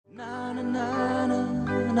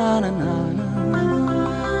na na na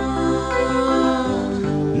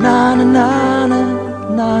na na na na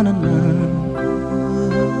na na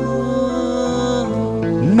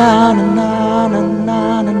na na na na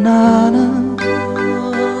na na na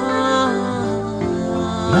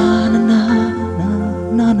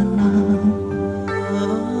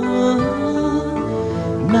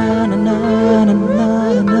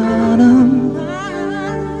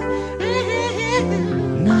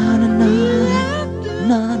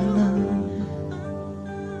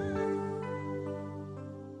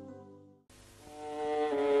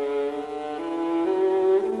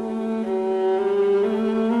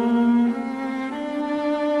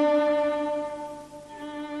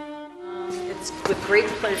It's with great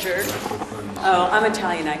pleasure. Oh, I'm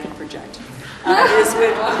Italian, I can project. It is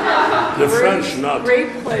with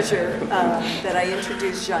great pleasure that I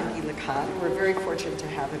introduce Jean-Guy Lecat. We're very fortunate to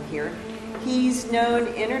have him here. He's known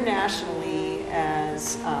internationally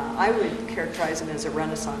as, I would characterize him as a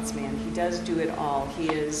Renaissance man. He does do it all. He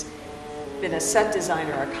has been a set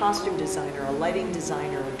designer, a costume designer, a lighting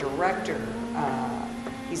designer, a director.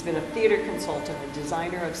 He's been a theater consultant, a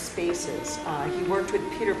designer of spaces. He worked with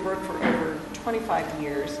Peter Brook for over 25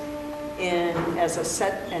 years as a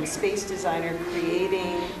set and space designer,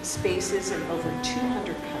 creating spaces in over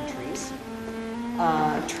 200 countries,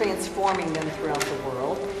 transforming them throughout the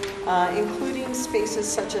world, including spaces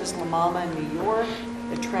such as La Mama in New York,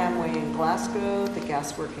 the tramway in Glasgow, the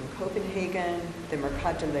gaswork in Copenhagen, the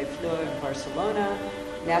Mercat de les Fleurs in Barcelona,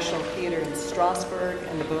 National Theatre in Strasbourg,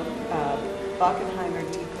 and the Bockenheimer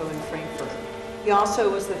Depot in Frankfurt. He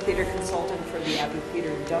also was the theatre consultant for the Abbey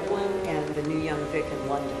Theatre in Dublin and the New Young Vic in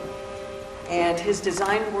London. And his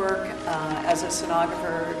design work as a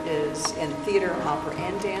scenographer is in theater, opera,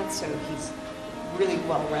 and dance, so he's really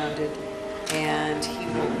well-rounded, and he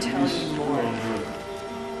will tell you more.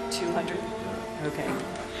 200? Okay.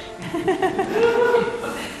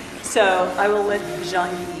 So I will let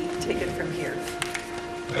Jean-Guy take it from here.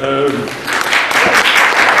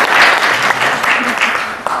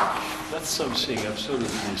 That's something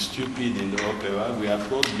absolutely stupid in the opera. We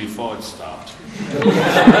applaud before it starts.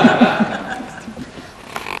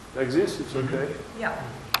 Like this, it's okay? Yeah.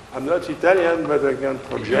 I'm not Italian, but I can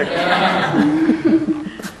project.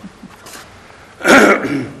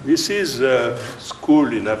 This is a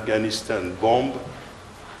school in Afghanistan bombed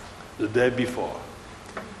the day before.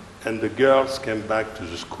 And the girls came back to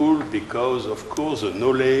the school because, of course, the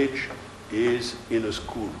knowledge is in a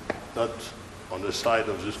school, not on the side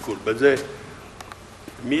of the school. But they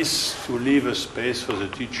miss to leave a space for the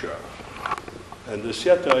teacher. And the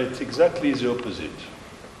theater is exactly the opposite.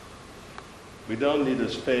 We don't need a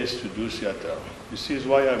space to do theater. This is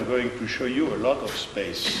why I'm going to show you a lot of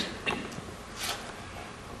space.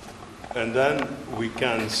 And then we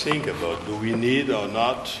can think about, do we need or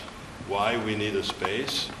not, why we need a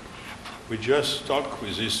space. We just talked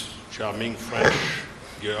with this charming French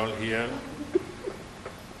girl here.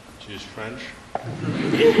 She's French.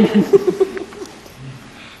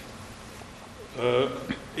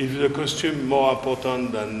 Is the costume more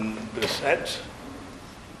important than the set?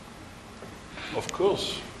 Of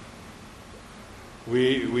course.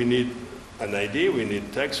 We need an idea, we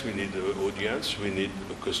need text, we need an audience, we need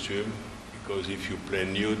a costume, because if you play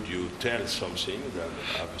nude, you tell something that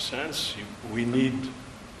have a sense. We need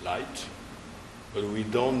light, but we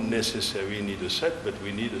don't necessarily need a set, but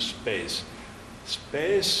we need a space.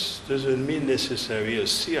 Space doesn't mean necessarily a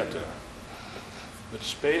theater, but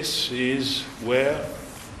space is where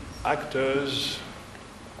actors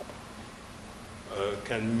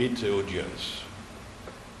can meet the audience.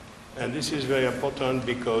 And this is very important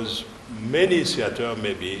because many theater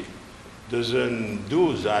maybe doesn't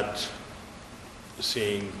do that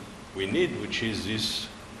thing we need, which is this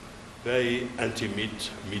very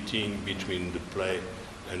intimate meeting between the play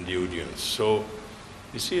and the audience. So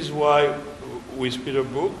this is why with Peter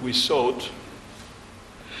Brook we thought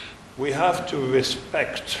we have to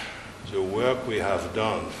respect the work we have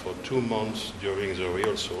done for 2 months during the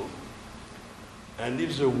rehearsal. And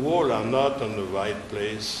if the walls are not on the right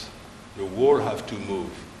place, the walls have to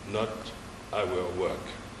move, not our work.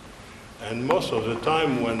 And most of the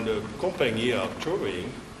time when the company are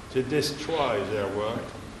touring, they destroy their work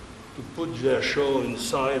to put their show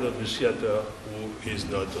inside of the theater who is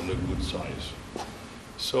not on a good size.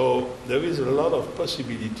 So there is a lot of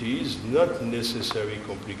possibilities, not necessarily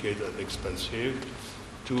complicated and expensive,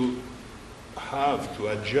 to have to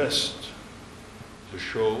adjust the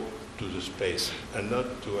show to the space, and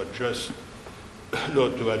not to adjust, no,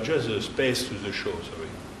 to adjust the space to the show, sorry,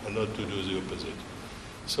 and not to do the opposite.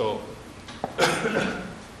 So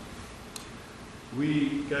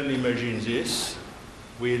we can imagine this.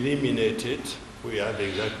 we eliminate it, we have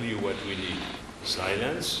exactly what we need.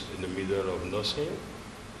 Silence in the middle of nothing,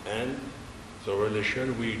 and the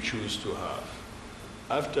relation we choose to have.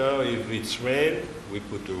 After, if it's rain, we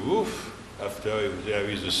put a roof. After, if there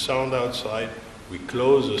is a sound outside, we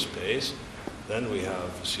close the space. Then we have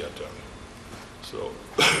a theater. So,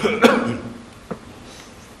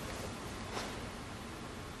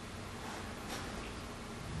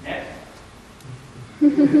 Next.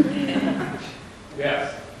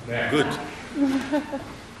 Yes. Next. good.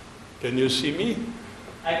 Can you see me?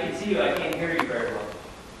 I can see you. I can't hear you very well.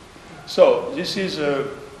 So, this is a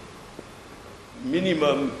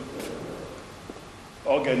minimum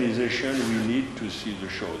organization we need to see the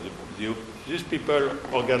show. These people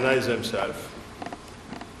organize themselves.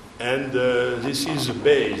 And this is the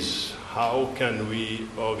base. How can we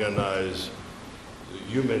organize a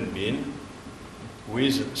human being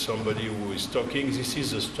with somebody who is talking? This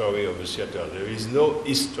is the story of the theater. There is no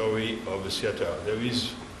history of the theater. There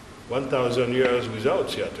is 1,000 years without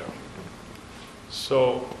theater.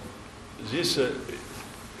 So this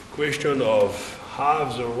question of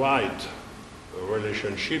have the right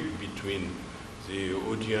relationship between the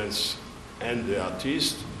audience and the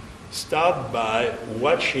artist start by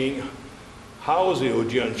watching how the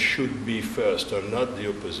audience should be first and not the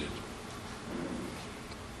opposite.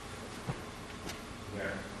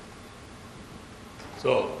 Yeah.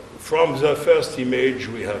 So from the first image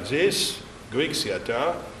we have this, Greek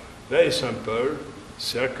theater, very simple,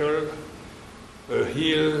 circle, a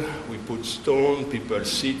hill, we put stone, people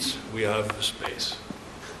sit, we have space.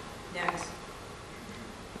 Next.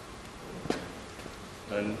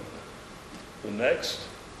 And the next,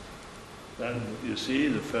 then you see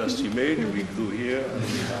the first image we do here, and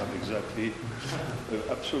we have exactly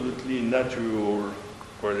the absolutely natural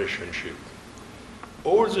relationship.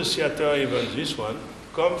 All the theater, even this one,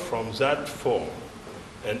 come from that form.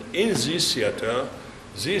 And in this theater,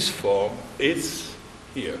 this form is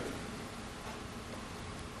here.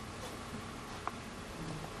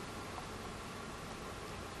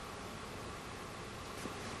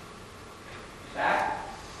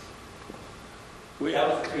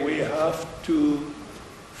 We have to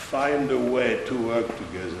find a way to work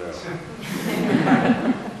together.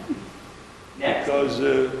 Because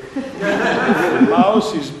the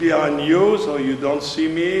mouse is behind you, so you don't see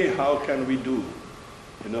me. How can we do?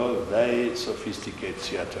 You know, very sophisticated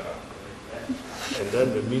theater. And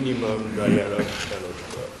then the minimum dialogue cannot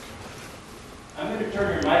work. I'm going to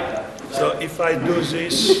turn your mic up. So if I do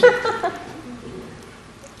this,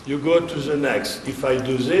 you go to the next. If I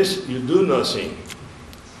do this, you do nothing.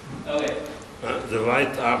 Okay. The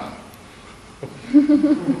right arm.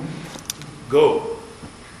 Go.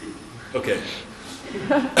 Okay.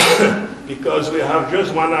 Because we have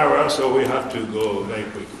just 1 hour, so we have to go very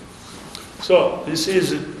quick. So this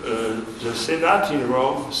is the Senate in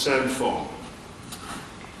Rome, same form.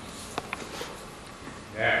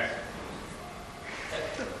 Yes.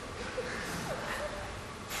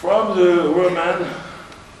 From the Roman,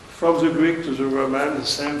 from the Greek to the Roman, the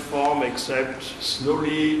same form, except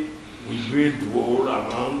slowly we build wall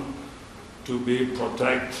around to be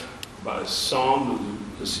protected by sound.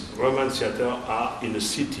 The Roman theater are in a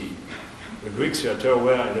city. The Greek theater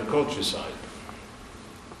were in the countryside.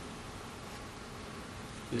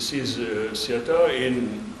 This is a theater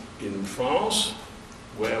in France,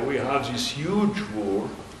 where we have this huge wall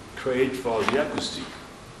created for the acoustic.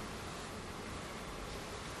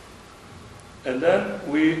 And then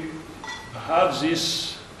we have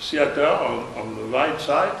this theater on the right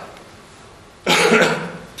side.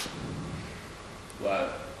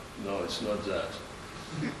 Well, no, it's not that.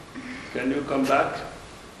 Can you come back?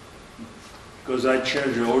 Because I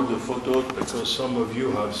changed all the photos, because some of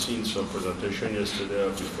you have seen some presentation yesterday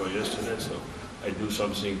or before yesterday, so I do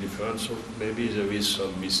something different, so maybe there is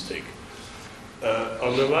some mistake.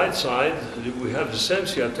 On the right side, we have the same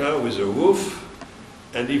theater with a roof,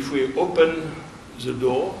 and if we open the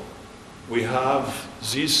door, we have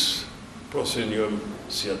this proscenium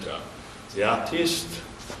theater. The artist,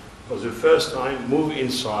 for the first time, move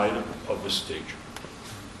inside of the stage.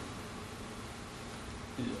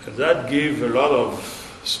 And that gives a lot of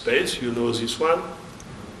space. You know this one?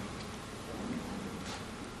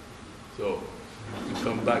 So, we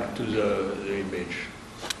come back to the image.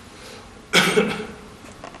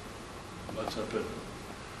 What's happened?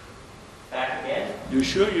 Back again? You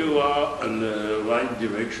sure you are in the right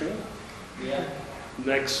direction? Yeah.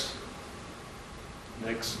 Next.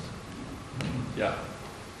 Next. Yeah.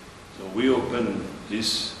 So we open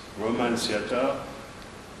this Roman theater.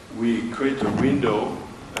 We create a window,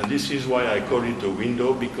 and this is why I call it a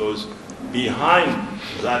window, because behind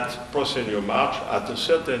that proscenium arch, at a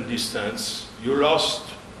certain distance, you lost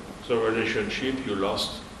the relationship, you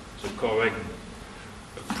lost the correct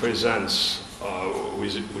presence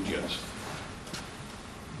with the audience.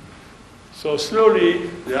 So slowly,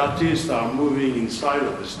 the artists are moving inside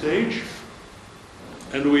of the stage,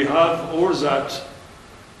 and we have all that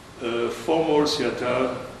formal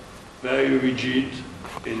theater, very rigid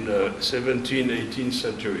in the 17th, 18th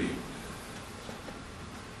century,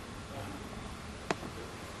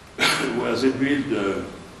 where they build the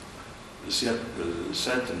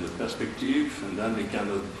set and the perspective, and then they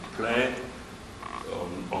cannot play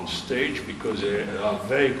on stage because they are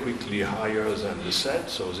very quickly higher than the set,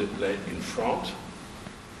 so they play in front.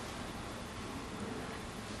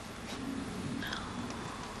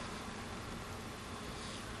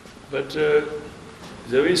 But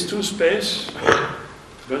there is two space,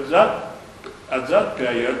 but at that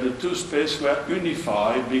period the two spaces were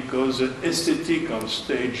unified because the aesthetic on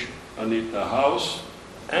stage and in the house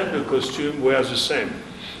and the costume were the same.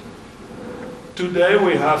 Today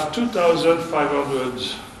we have 2,500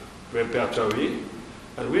 repertory,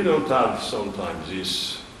 and we don't have sometimes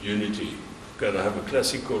this unity. You can have a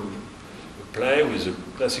classical play with a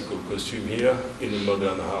classical costume here in a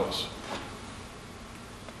modern house.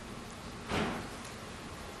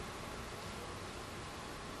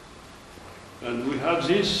 And we have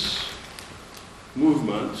this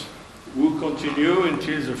movement will continue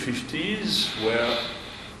until the 50s, where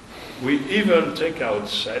we even take out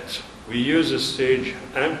sets. We use the stage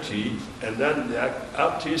empty, and then the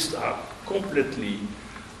artists are completely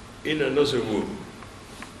in another room.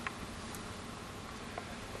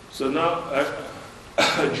 So now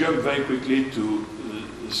I jump very quickly to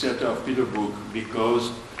the theater of Peterbrook,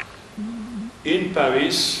 because in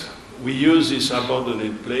Paris we use this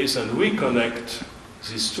abandoned place and we connect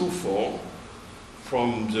these two forms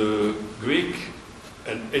from the Greek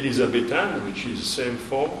and Elizabethan, which is the same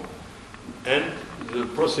form, and the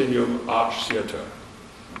proscenium arch theater.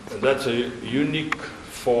 And that's a unique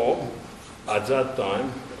form at that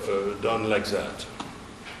time done like that.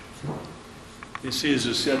 This is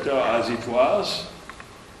the theater as it was.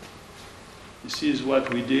 This is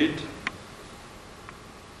what we did.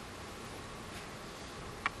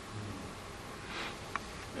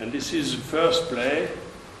 And this is the first play,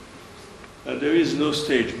 and there is no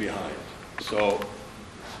stage behind. So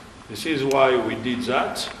this is why we did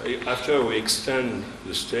that. After we extend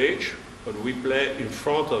the stage, but we play in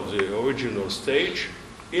front of the original stage,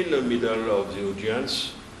 in the middle of the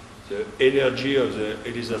audience, the energy of the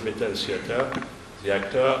Elizabethan theater, the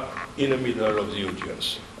actor in the middle of the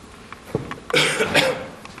audience.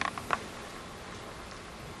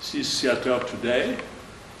 This is theater today.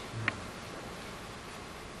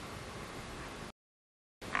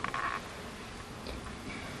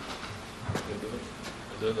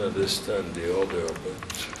 I don't understand the order,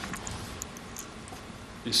 but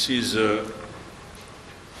this is on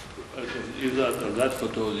that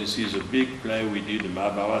photo, this is a big play we did in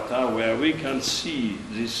Mahabharata, where we can see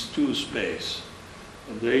these two spaces,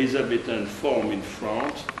 the Elizabethan form in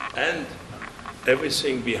front, and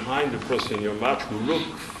everything behind the proscenium arch will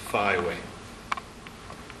look far away.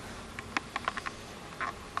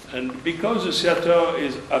 And because the theater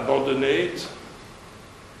is abandoned,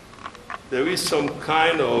 there is some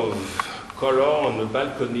kind of color on the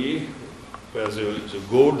balcony where the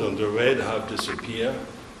gold and the red have disappeared.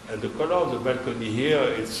 And the color of the balcony here,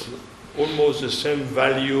 it's almost the same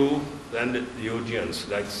value than the audience,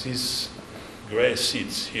 like these gray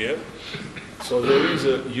seats here. So there is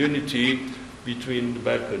a unity between the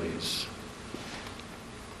balconies.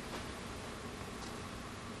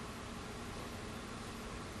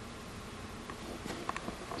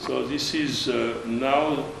 So this is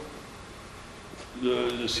now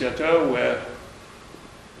the theater where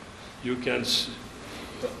you can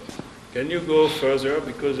you go further,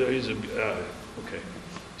 because there is a okay.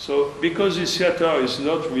 So because this theater is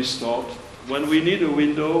not restored, when we need a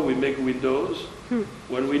window, we make windows.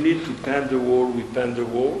 When we need to paint the wall, we paint the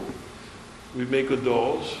wall. We make a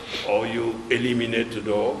doors, or you eliminate the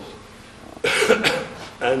doors.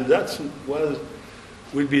 And that's what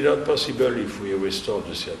will be not possible if we restore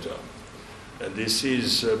the theater. And this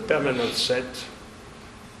is a permanent set,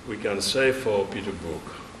 we can say, for Peterbrook.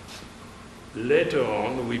 Later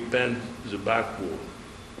on, we paint the back wall.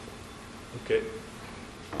 Okay?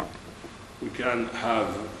 We can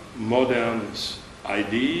have modern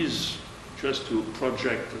ideas just to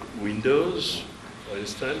project windows, for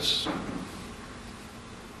instance.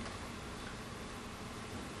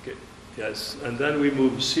 Okay, yes, and then we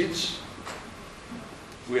move seats.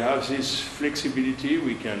 We have this flexibility,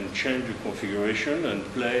 we can change the configuration and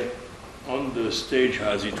play on the stage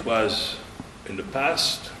as it was in the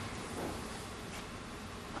past.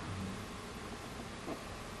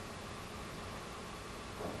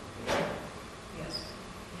 Yes.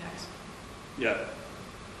 Next. Yeah.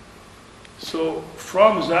 So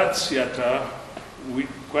from that theater, we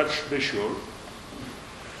quite special.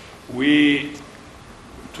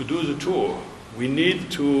 To do the tour, we need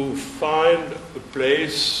to find a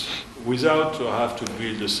place without to have to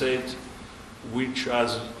build a set which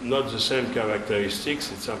has not the same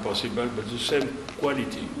characteristics, it's impossible, but the same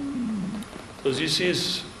quality. So this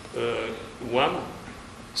is one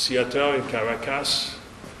theater in Caracas.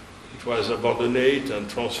 It was abandoned and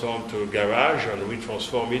transformed to a garage, and we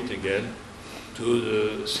transform it again to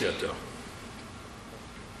the theater.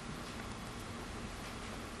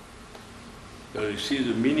 You see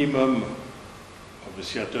the minimum of the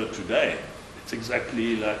theater today. It's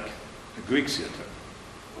exactly like a Greek theater.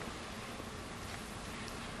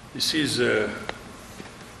 This is the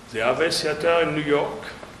Harvest Theater in New York.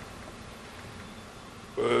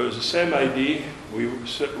 The same idea. We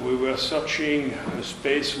were searching a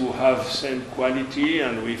space who have same quality,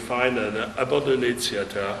 and we find an abandoned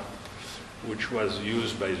theater which was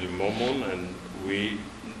used by the Mormon, and we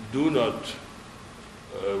do not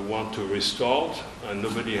want to restore it, and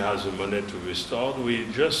nobody has the money to restore it. We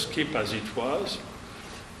just keep as it was,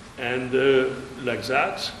 and like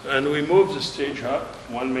that, and we move the stage up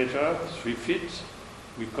 1 meter, 3 feet.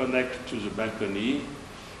 We connect to the balcony,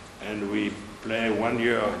 and we play 1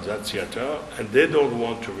 year at that theater, and they don't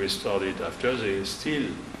want to restore it after. They're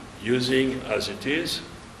still using as it is.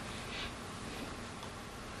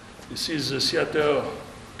 This is the theater,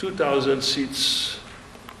 2,000 seats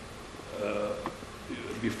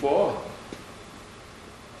before.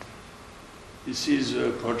 This is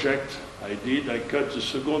a project I did. I cut the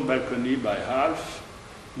second balcony by half,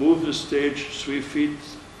 moved the stage 3 feet,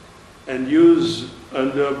 and use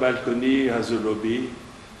under balcony as a lobby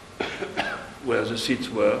where the seats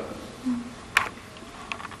were.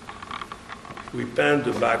 We paint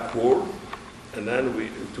the back wall, and then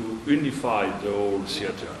to unify the whole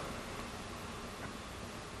theater.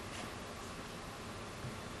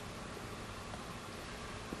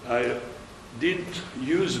 I didn't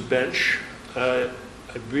use bench. I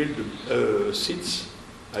built seats.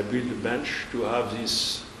 I built a bench to have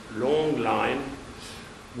this long line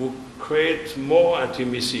will create more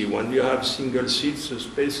intimacy. When you have single seats, the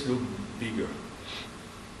space looks bigger.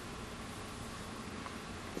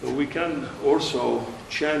 So we can also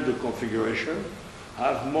change the configuration,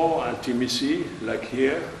 have more intimacy, like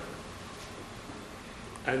here,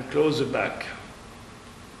 and close the back.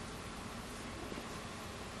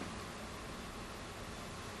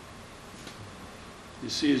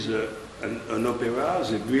 This is an opera.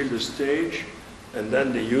 They build a stage, and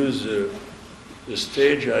then they use the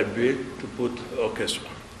stage I built to put orchestra.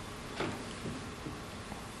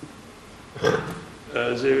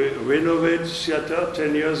 They renovated theater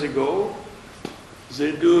 10 years ago.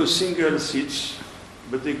 They do single seats,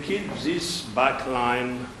 but they keep this back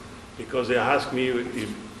line because they ask me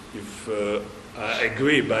if I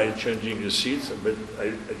agree by changing the seats, but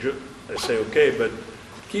I say okay, but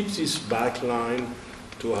keep this back line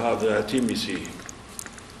to have the intimacy.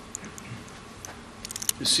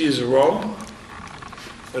 This is Rome.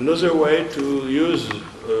 Another way to use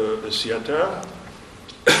a theater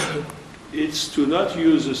is to not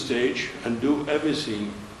use the stage and do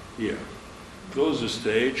everything here. Close the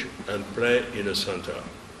stage and play in the center.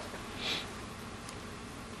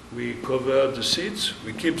 We cover the seats.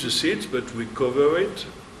 We keep the seats, but we cover it.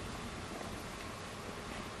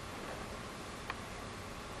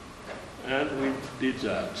 And we did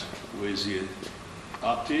that with the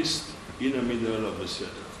artist in the middle of the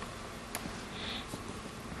theater.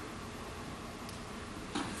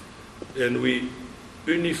 And we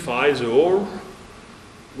unify the whole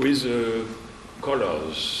with the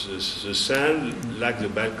colors. The sand, like the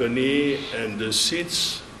balcony, and the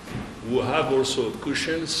seats will have also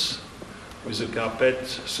cushions with the carpet,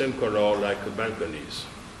 same color like the balconies.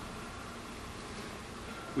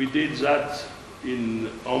 We did that in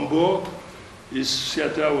Hamburg. This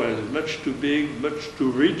theater was much too big, much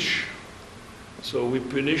too rich, so we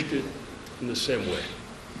finished it in the same way.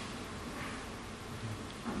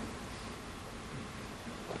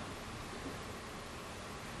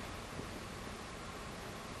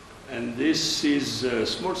 And this is a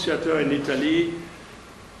small theater in Italy.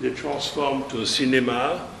 They transformed to a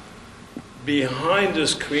cinema. Behind the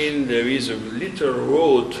screen, there is a little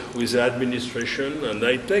road with the administration, and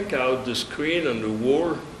I take out the screen and the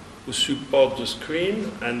wall to support the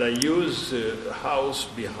screen, and I use the house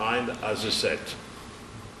behind as a set.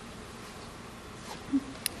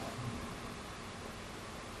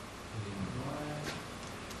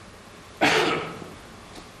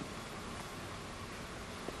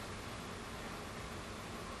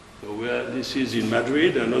 where this is in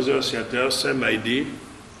Madrid, another theater, same idea.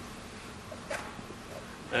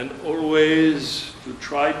 And always to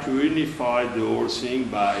try to unify the whole thing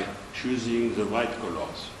by choosing the right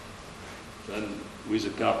colors. And with the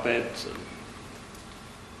carpet.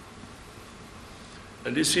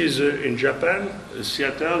 And this is in Japan, a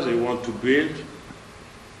theater they want to build,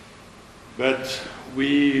 but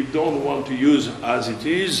we don't want to use as it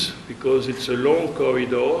is because it's a long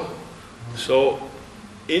corridor. So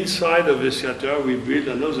inside of the theater we build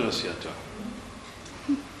another theater.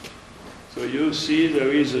 So you see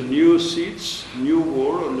there is a new seats, new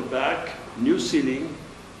wall on the back, new ceiling,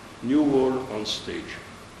 new wall on stage.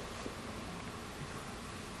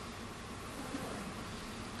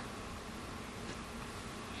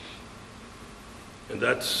 And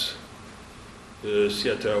that's the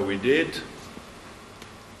theater we did.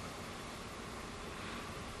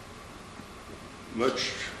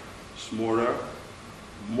 Much smaller,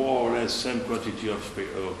 more or less same quantity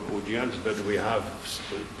of audience, but we have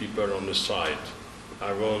people on the side,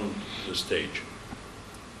 around the stage.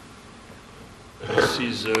 This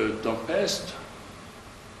is Tempest.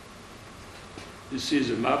 This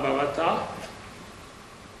is Mahabharata.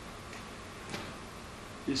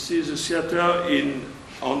 This is a theater in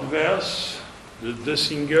Anvers, the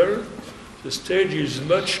single. The stage is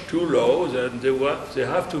much too low, and they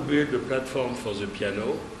have to build a platform for the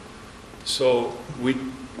piano. So we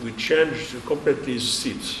changed completely the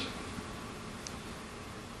seats.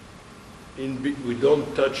 We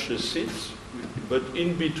don't touch the seats, but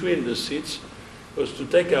in between the seats, because to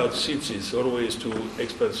take out seats is always too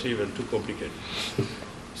expensive and too complicated.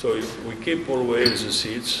 So we keep always the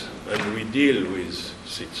seats, and we deal with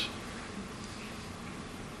seats.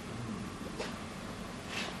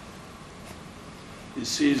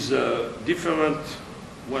 This is a different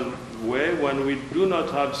way. When we do not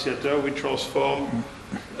have theater, we transform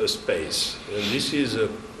a space. And this is a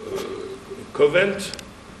convent,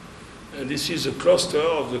 and this is a cluster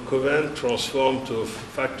of the convent transformed to a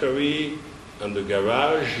factory and a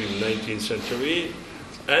garage in 19th century,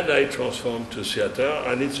 and I transformed to theater,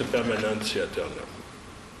 and it's a permanent theater now.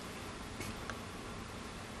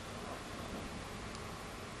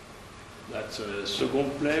 That's a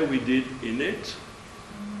second play we did in it.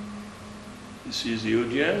 This is the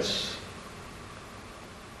audience,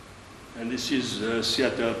 and this is the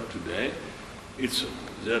theater today.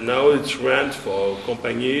 Now it's rent for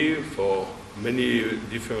company, for many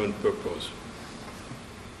different purposes.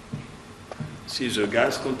 This is a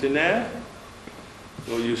gas container.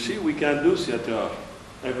 So you see, we can do theater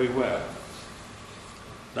everywhere.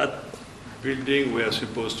 That building were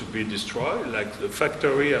supposed to be destroyed, like the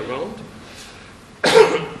factory around,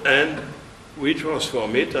 and we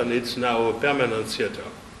transform it, and it's now a permanent theater.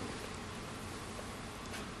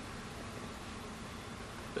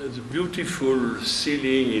 There's a beautiful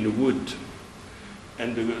ceiling in wood,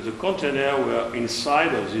 and the container were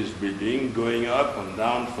inside of this building, going up and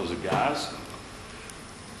down for the gas,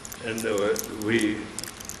 and we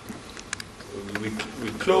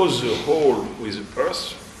close the hole with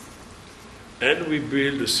earth, and we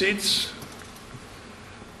build the seats,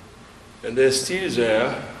 and they're still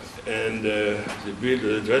there. And they build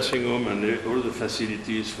a dressing room and all the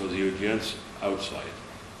facilities for the audience outside.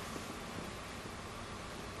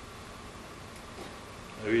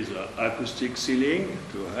 There is an acoustic ceiling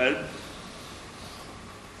to help.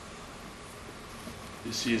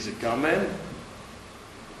 This is the Carmen.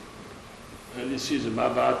 And this is the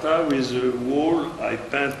Mahabharata with the wall I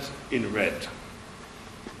paint in red.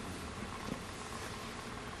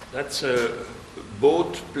 That's a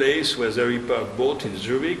boat place where they repair boat in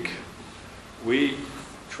Zurich. We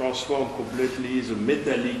transform completely the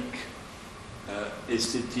metallic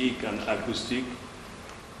aesthetic and acoustic.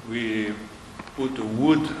 We put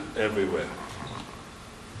wood everywhere.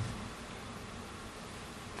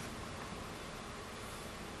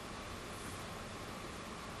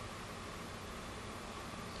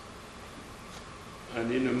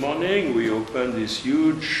 And in the morning we open this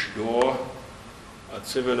huge door. At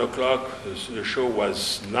 7 o'clock, the show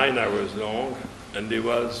was 9 hours long, and there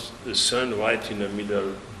was the sun right in the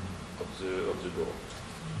middle of the door.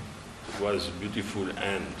 It was a beautiful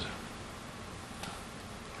end.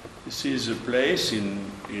 This is a place in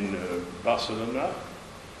Barcelona,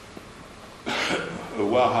 a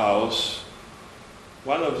warehouse,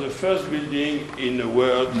 one of the first buildings in the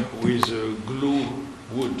world with glue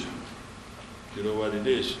wood. You know what it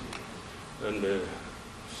is? And,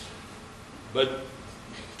 but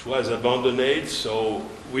it was abandoned, so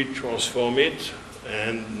we transform it,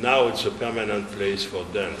 and now it's a permanent place for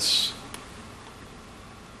dance.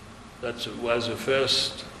 That was the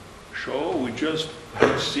first show. We just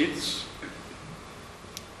had seats.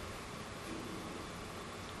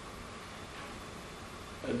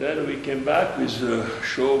 And then we came back with a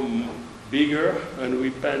show bigger, and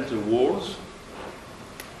we paint the walls.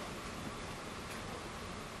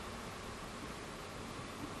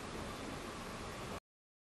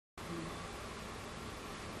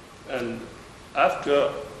 And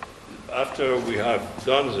after we have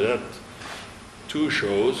done that, 2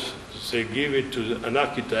 shows, they give it to an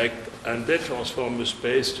architect, and they transform the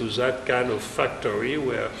space to that kind of factory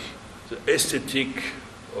where the aesthetic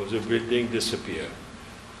of the building disappears.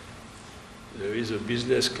 There is a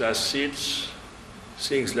business class seats,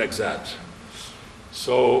 things like that.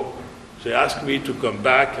 So they asked me to come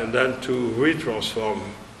back and then to retransform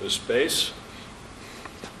the space.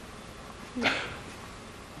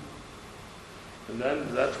 And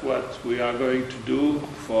then that's what we are going to do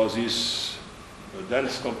for this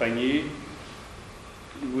dance company.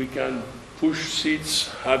 We can push seats,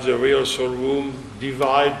 have the rehearsal room,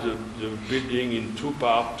 divide the building in 2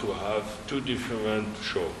 parts to have 2 different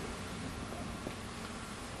shows.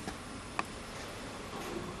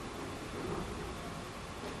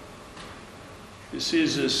 This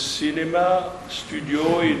is a cinema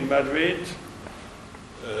studio in Madrid.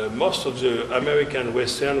 Most of the American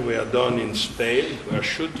Western were done in Spain, were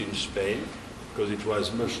shot in Spain, because it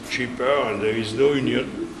was much cheaper and there is no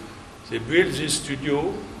union. They built this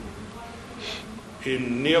studio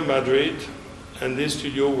near Madrid, and this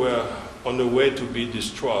studio were on the way to be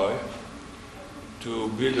destroyed to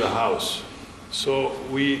build a house. So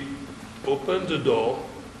we opened the door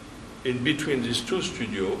in between these 2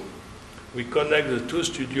 studios. We connect the 2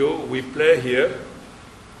 studios, we play here,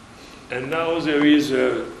 and now there is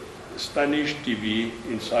a Spanish TV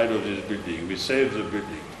inside of this building. We saved the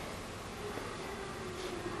building.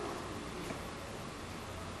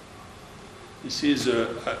 This is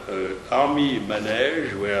an army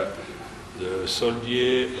manege where the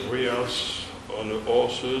soldiers rehearse on the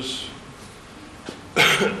horses,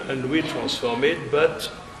 and we transform it, but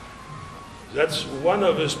that's one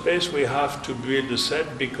of the space we have to build the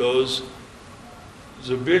set because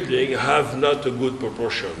the building have not a good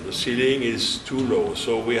proportion. The ceiling is too low,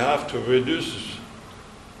 so we have to reduce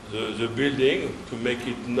the building to make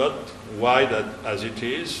it not wide as it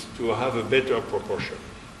is, to have a better proportion.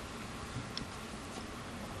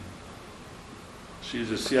 See,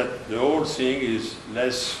 the whole thing is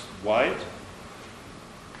less wide,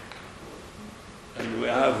 and we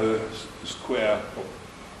have a square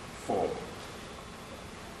form.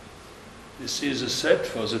 This is a set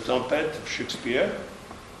for the Tempest of Shakespeare.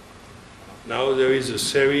 Now there is a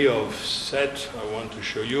series of sets I want to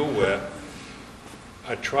show you where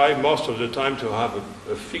I try most of the time to have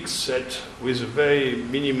a fixed set with a very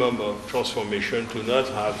minimum of transformation, to not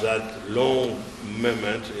have that long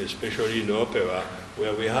moment, especially in opera,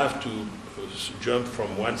 where we have to jump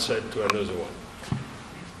from one set to another one.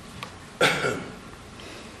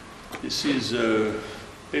 This is a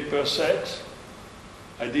paper set.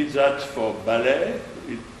 I did that for ballet.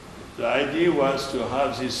 The idea was to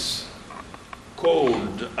have this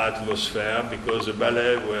cold atmosphere because the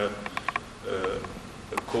ballet were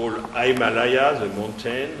called Himalaya, the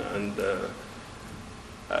mountain, and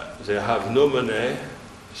they have no money,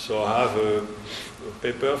 so I have a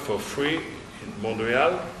paper for free in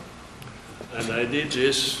Montreal, and I did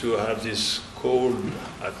this to have this cold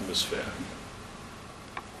atmosphere.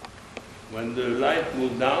 When the light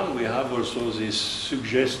moves down, we have also this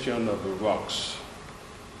suggestion of the rocks.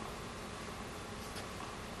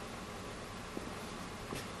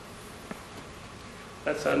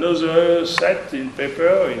 That's another set in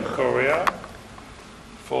paper in Korea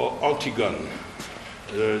for Antigone.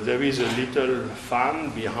 There is a little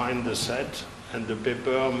fan behind the set, and the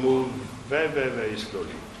paper moves very, very, very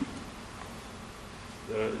slowly.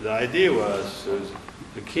 The idea was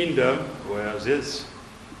the kingdom where this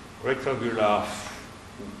rectangular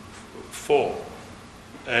form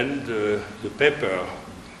and the paper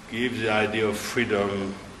gives the idea of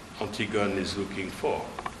freedom Antigone is looking for.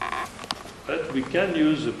 But we can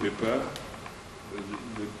use the paper.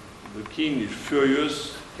 The king is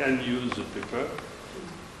furious, can use the paper.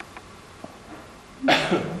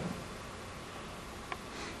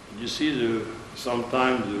 You see,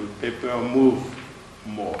 sometimes the paper moves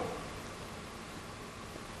more.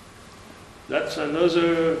 That's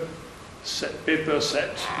another paper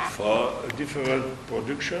set for a different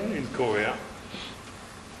production in Korea.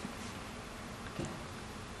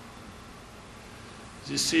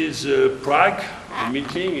 This is Prague, a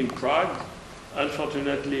meeting in Prague.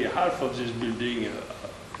 Unfortunately, half of this building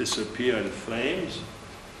disappeared in flames.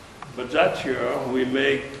 But that year we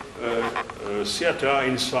make a theater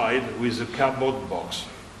inside with a cardboard box.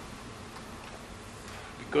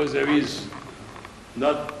 Because there is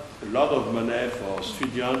not a lot of money for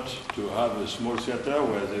students to have a small theater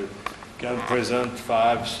where they can present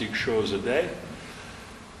 5, 6 shows a day,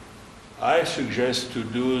 I suggest to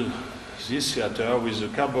do this theater with a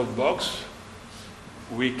cardboard box.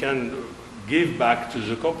 We can give back to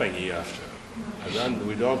the company after, and then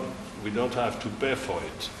we don't have to pay for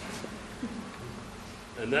it.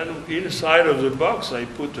 And then inside of the box, I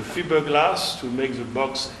put a fiberglass to make the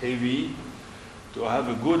box heavy, to have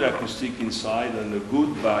a good acoustic inside and a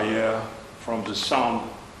good barrier from the sound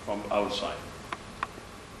from outside.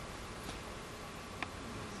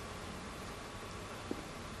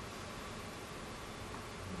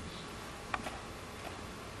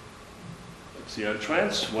 That's the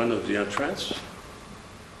entrance, one of the entrances.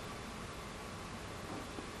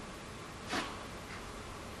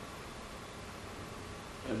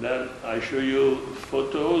 And then I show you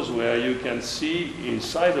photos where you can see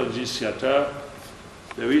inside of this theater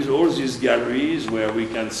there is all these galleries where we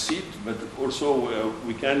can sit, but also where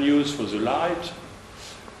we can use for the light.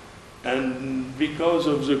 And because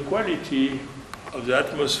of the quality of the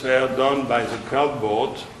atmosphere done by the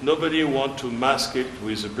cardboard, nobody wants to mask it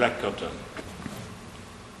with a black curtain.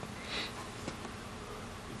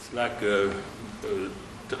 It's like a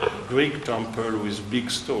Greek temple with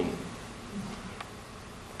big stone.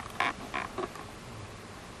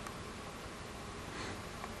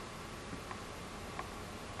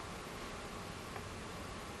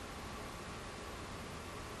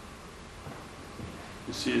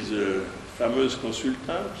 This is a famous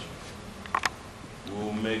consultant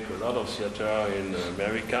who make a lot of theater in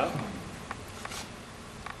America.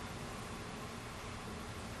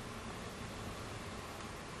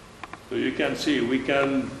 So you can see we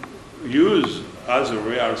can use as a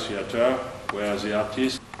real theater where the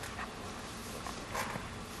artist.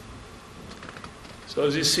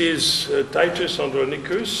 So this is Titus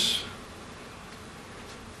Andronicus.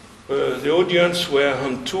 The audience were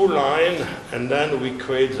on 2 lines, and then we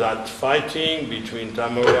create that fighting between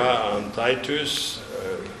Tamara and Titus.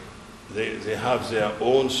 They have their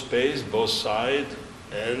own space, both sides,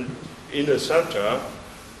 and in the center,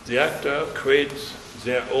 the actor creates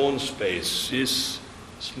their own space. This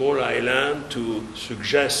small island to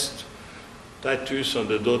suggest Titus and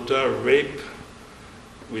the daughter rape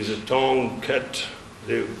with a tongue cut.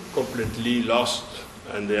 They're completely lost,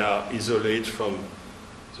 and they are isolated from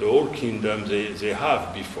the whole kingdom they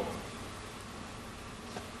have before.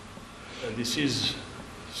 And this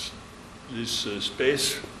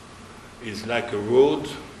space is like a road.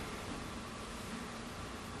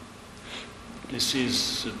 This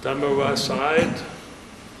is the Tamara side,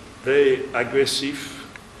 very aggressive.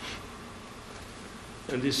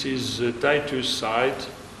 And this is the Titus side,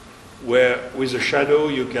 where with a shadow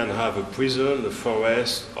you can have a prison, a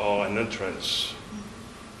forest, or an entrance.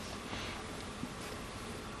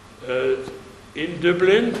 In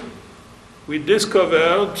Dublin, we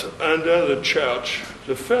discovered under the church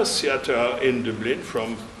the first theater in Dublin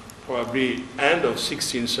from probably end of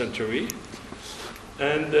 16th century.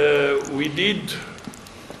 And we did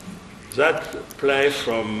that play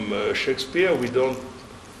from Shakespeare. We don't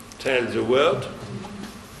tell the word.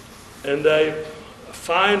 And I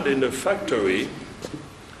find in the factory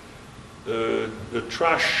the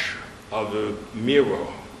trash of a mirror.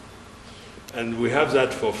 And we have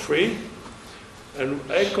that for free. And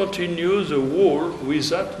I continue the wall with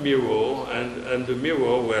that mirror, and the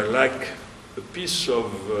mirror were like a piece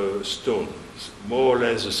of stone, more or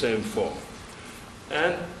less the same form.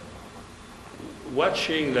 And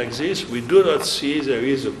watching like this, we do not see there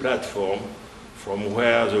is a platform from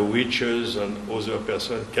where the witches and other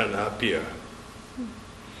persons can appear.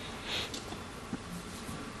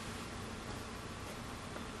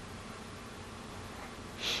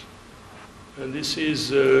 And this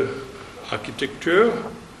is architecture.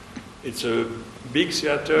 It's a big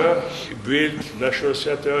theater, built National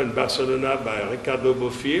Theater in Barcelona by Ricardo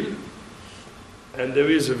Bofill. And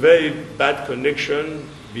there is a very bad connection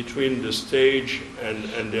between the stage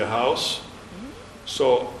and the house.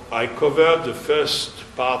 So I covered the first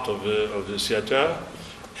part of the theater,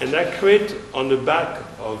 and I create on the back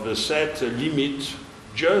of the set a limit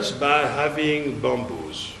just by having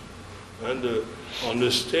bamboos. And on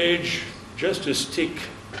the stage, just a stick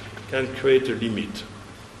can create a limit.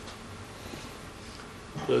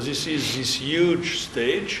 So this is this huge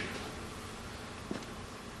stage.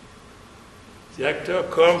 The actor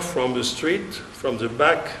comes from the street, from the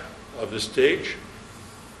back of the stage,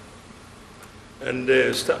 and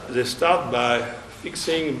they start by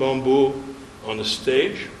fixing bamboo on the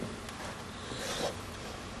stage,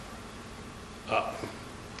 Ah,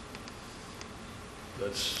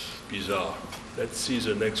 that's bizarre. Let's see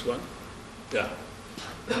the next one. Yeah.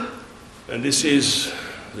 And this is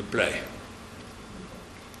the play.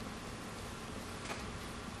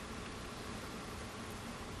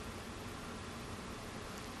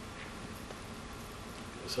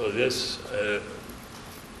 So this, the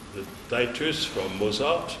Titus from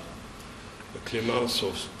Mozart, the Clemence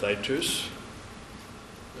of Titus,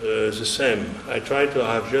 the same. I try to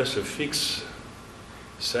have just a fixed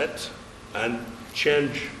set and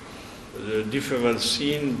change the different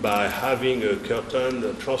scene by having a curtain,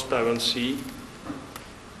 a transparency.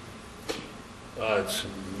 It's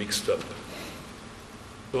mixed up.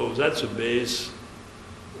 So that's a base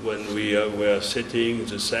when we were setting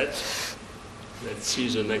the set. Let's see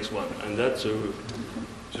the next one. And that's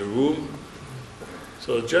the room.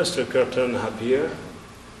 So just a curtain up here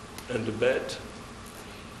and the bed.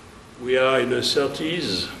 We are in the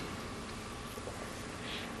 30s.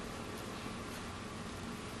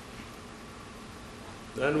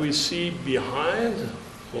 Then we see behind,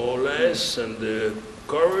 more or less, and the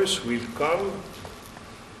chorus will come,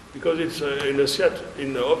 because it's in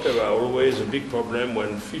the opera always a big problem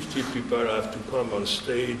when 50 people have to come on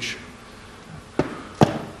stage.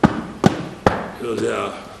 So they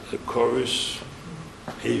are the chorus,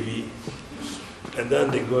 heavy, and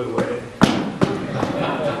then they go away.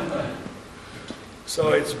 So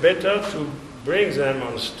it's better to bring them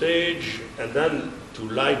on stage and then to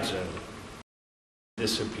light them,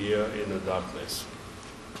 disappear in the darkness.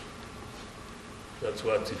 That's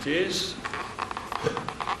what it is.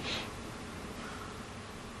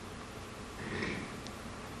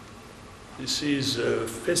 This is a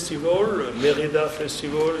festival, a Merida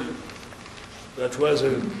festival, that was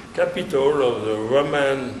a capital of the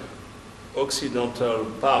Roman occidental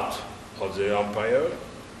part of the empire.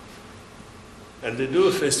 And they do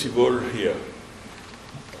a festival here.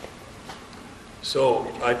 So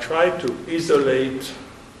I try to isolate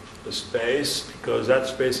the space because that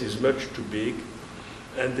space is much too big.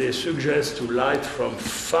 And they suggest to light from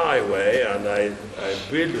far away, and I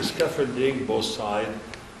build a scaffolding both sides,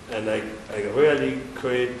 and I really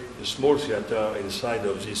create a small theater inside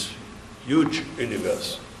of this huge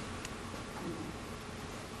universe.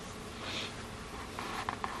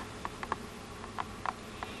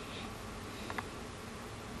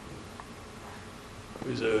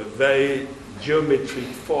 With a very geometric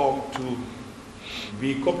form to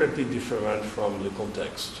be completely different from the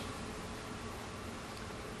context.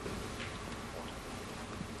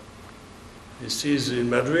 This is in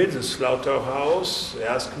Madrid, the slaughterhouse. They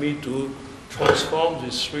asked me to transform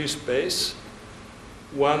these three spaces.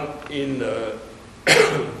 One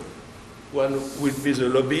one will be the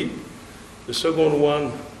lobby, the second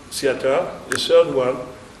one, theater, the third one,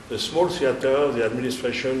 the small theater, the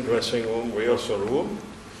administration, dressing room, rehearsal room.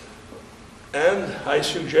 And I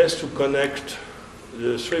suggest to connect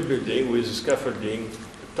the three buildings with scaffolding,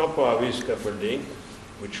 temporary scaffolding,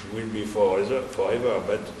 which will be forever,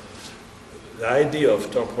 but the idea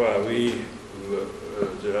of temporary,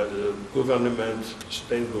 the government,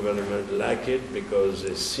 Spain government like it because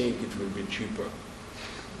they think it will be cheaper.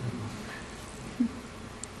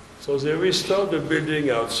 So they restore the building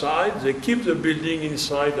outside, they keep the building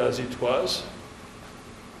inside as it was,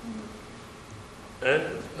 and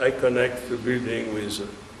I connect the building with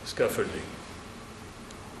scaffolding.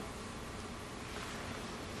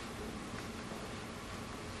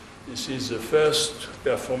 This is the first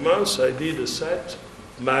performance. I did a set,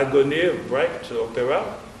 Mahagony of Brecht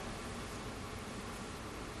opera.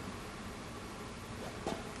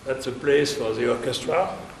 That's a place for the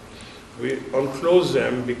orchestra. We enclose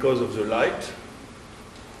them because of the light.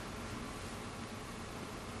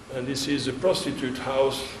 And this is the prostitute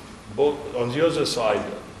house, both on the other side,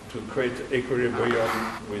 to create equilibrium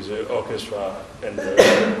with the orchestra and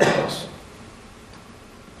the house.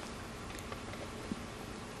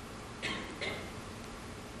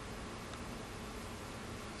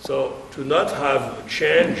 So to not have a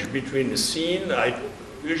change between the scene, I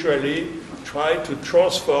usually try to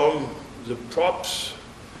transform the props.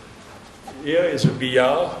 Here is a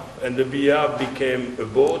billard, and the billard became a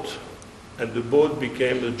boat, and the boat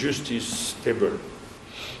became a justice table.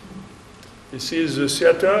 This is the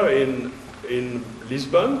theater in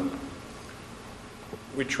Lisbon.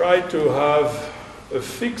 We try to have a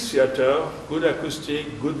fixed theater, good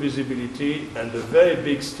acoustic, good visibility, and a very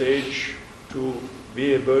big stage to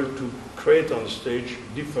be able to create on stage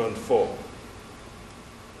different form.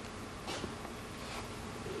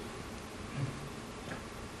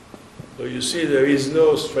 So you see there is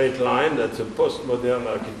no straight line, that's a postmodern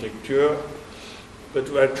architecture. but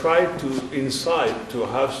I tried to, inside, to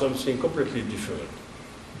have something completely different.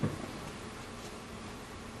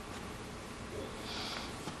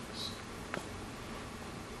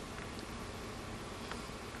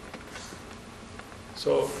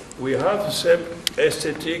 So we have the same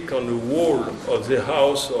aesthetic on the wall of the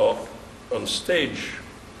house or on stage.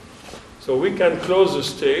 So we can close the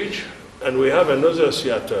stage and we have another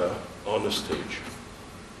theater on the stage.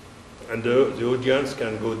 And the audience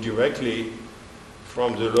can go directly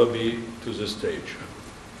from the lobby to the stage.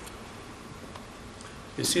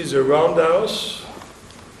 This is a roundhouse.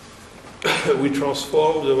 We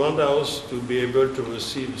transformed the roundhouse to be able to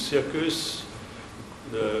receive circus,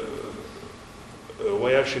 the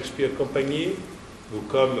Royal Shakespeare Company, who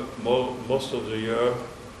come most of the year,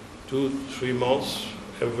 2-3 months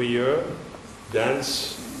every year,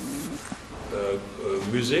 dance,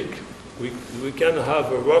 music. We can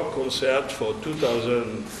have a rock concert for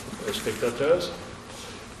 2,000 spectators.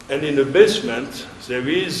 And in the basement, there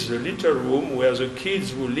is a little room where the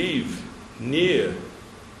kids who live near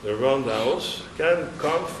the roundhouse can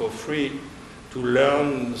come for free to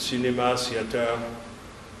learn cinema, theater,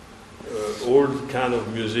 all kind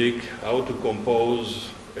of music, how to compose,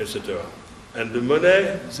 etc. And the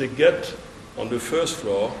money they get on the first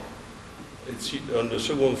floor, it's on the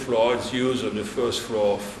second floor, it's used on the first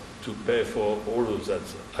floor to pay for all of that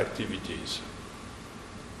activities.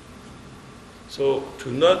 So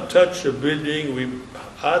to not touch the building, we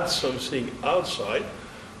add something outside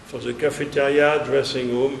for the cafeteria, dressing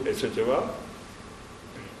room, etc.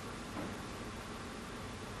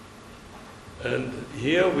 And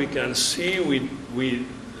here we can see we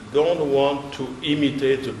don't want to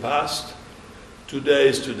imitate the past. Today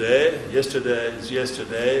is today, yesterday is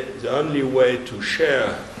yesterday. The only way to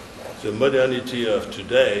share the modernity of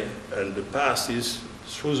today and the past is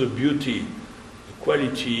through the beauty, the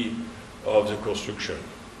quality of the construction.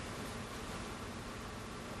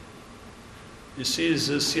 This is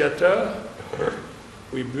the theater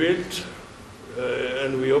we built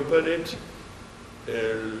and we opened it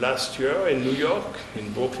last year in New York,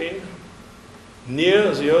 in Brooklyn,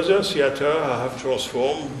 near the other theater I have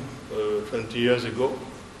transformed 20 years ago.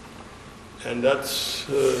 And that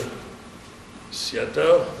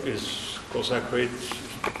theater is consecrated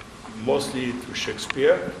mostly to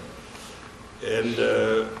Shakespeare. And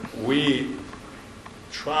we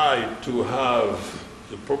try to have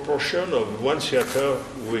the proportion of one theater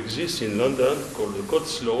who exists in London called the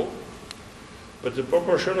Cotslow. But the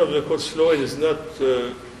proportion of the Cotslow is not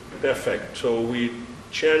perfect, so we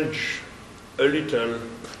change a little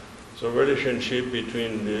the relationship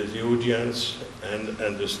between the audience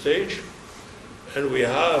and the stage. And we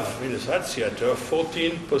have in that theater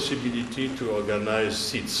 14 possibilities to organize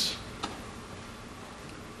seats.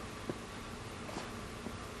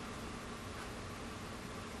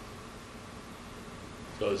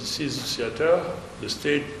 So this is the theater.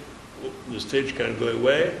 The stage can go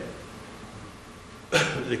away.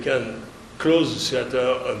 They can close the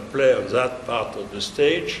theater and play on that part of the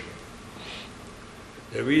stage.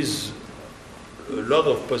 There is a lot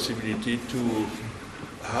of possibility to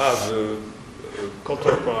have a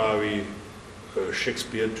contemporary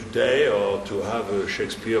Shakespeare today, or to have a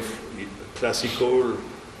Shakespeare classical,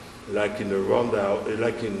 like in the roundhouse,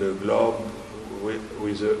 like in the Globe,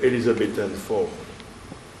 with the Elizabethan form.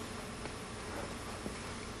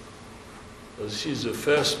 So this is the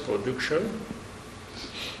first production.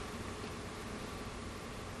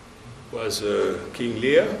 Was King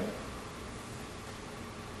Lear.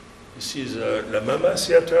 This is La Mama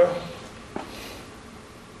Theatre,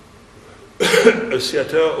 a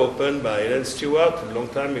theatre opened by Ellen Stewart a long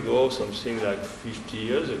time ago, something like 50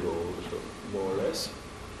 years ago, so more or less.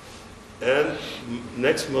 And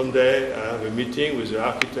next Monday, I have a meeting with the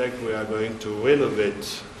architect. We are going to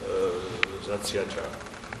renovate that theatre,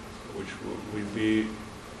 which will be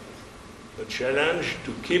a challenge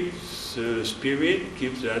to keep the spirit,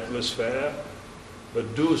 keep the atmosphere,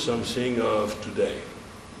 but do something of today.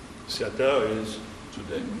 Theater is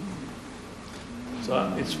today.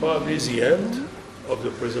 So it's probably the end of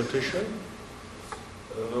the presentation.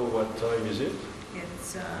 I don't know what time is it.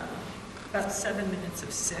 It's about 7 minutes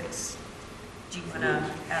of 6. Do you want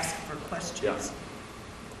to ask for questions?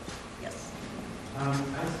 Yeah. Yes. I just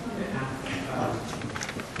wanted to ask,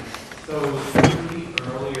 so in the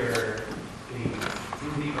earlier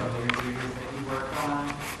series that you worked on,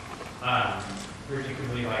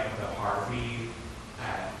 particularly like the Harvey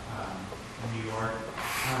at New York,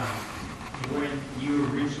 when you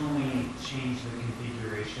originally changed the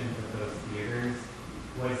configuration of those theaters,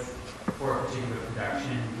 was for a particular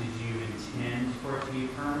production, did you intend for it to be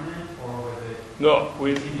permanent, or was it? No,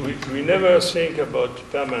 we never think about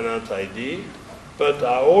permanent ID, but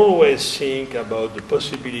I always think about the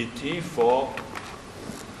possibility for,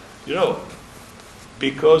 you know,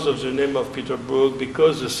 because of the name of Peter Brook,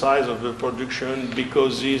 because the size of the production,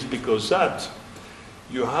 because this, because that,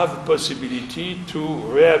 you have a possibility to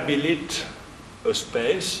rehabilitate a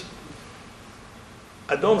space.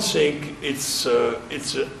 I don't think it's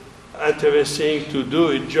interesting to do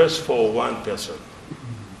it just for one person.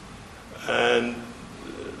 And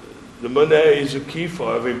the money is the key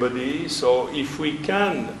for everybody, so if we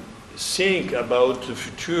can think about the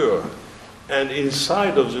future and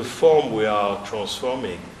inside of the form we are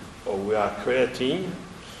transforming or we are creating,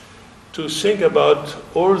 to think about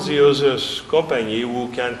all the other companies who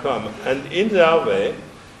can come. And in that way,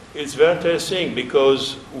 it's very interesting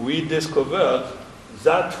because we discovered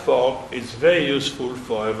that form is very useful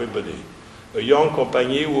for everybody. A young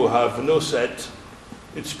company who have no set,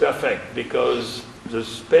 it's perfect because the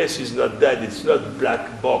space is not dead, it's not a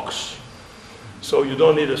black box. So you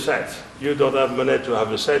don't need a set. You don't have money to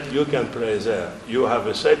have a set, you can play there. You have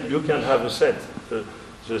a set, you can have a set.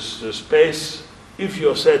 The space, if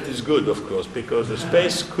your set is good, of course, because the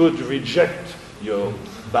space could reject your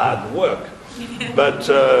bad work. But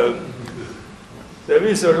there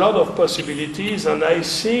is a lot of possibilities, and I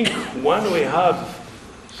think when we have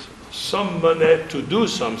some money to do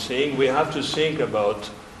something, we have to think about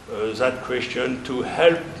that question to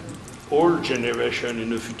help all generations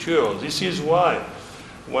in the future. This is why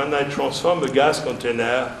when I transform a gas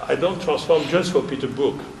container, I don't transform just for Peter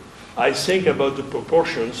Brook. I think about the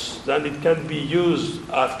proportions, then it can be used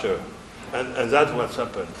after, and that's what's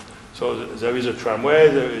happened. So there is a tramway,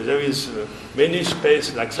 there is many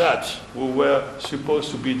space like that who were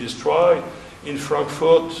supposed to be destroyed. In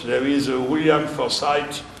Frankfurt, there is a William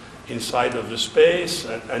Forsythe inside of the space,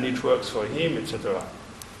 and it works for him, etc.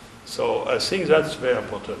 So I think that's very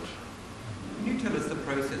important. Can you tell us the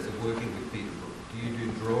process of working with Peter Brook? Do you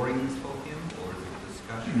do drawings for him, or is it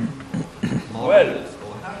discussion, or models,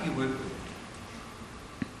 or how do you work with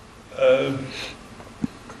him?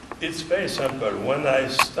 It's very simple. When I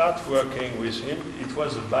start working with him, it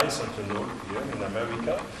was a bicentennial here in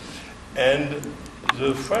America, and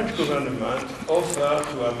the French government offered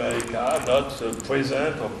to America, not the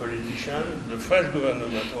president or politician, the French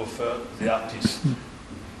government offered the artist.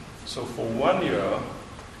 So for 1 year,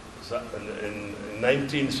 in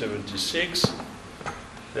 1976,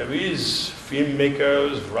 there is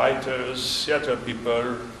filmmakers, writers, theater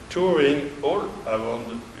people touring all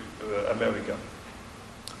around America.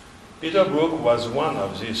 Peter Brook was one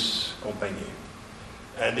of this company,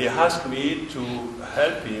 and he asked me to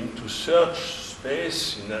help him to search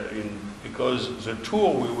space because the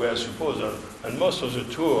tour we were supposed, and most of the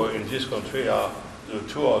tour in this country are the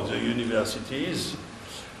tour of the universities.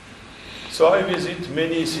 So I visit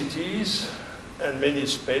many cities and many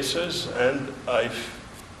spaces, and I've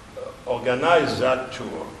organized that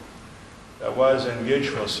tour. I was engaged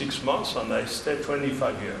for 6 months, and I stayed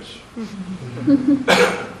 25 years.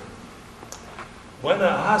 When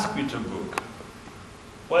I asked Peter Brook,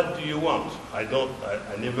 what do you want? I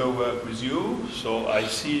never work with you, so I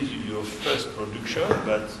see your first production,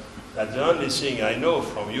 but that's the only thing I know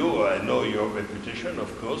from you. I know your reputation,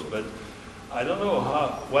 of course, but I don't know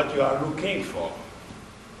what you are looking for.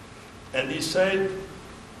 And he said,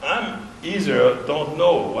 I'm either don't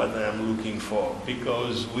know what I'm looking for,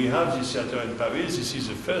 because we have this theater in Paris, this is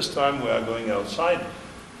the first time we are going outside,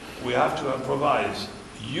 we have to improvise.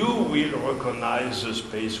 You will recognize the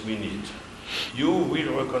space we need. You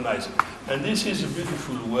will recognize. And this is a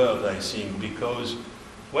beautiful word, I think, because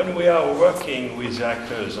when we are working with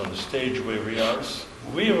actors on the stage we rehearse,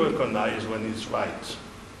 we recognize when it's right.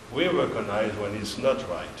 We recognize when it's not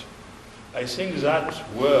right. I think that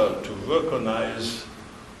word, to recognize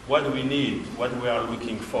what we need, what we are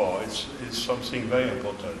looking for, it's something very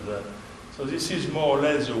important. So this is more or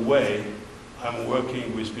less the way I'm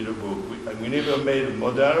working with Peter Brook. We never made a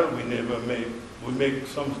model, we make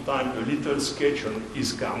sometimes a little sketch on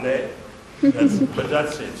his carnet, but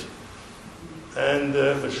that's it. And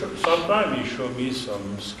sometimes he showed me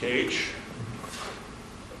some sketch,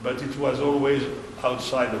 but it was always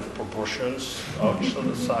outside of proportions,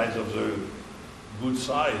 outside of the good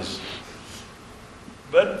size.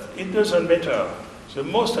 But it doesn't matter. The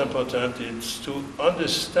most important is to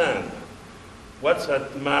understand what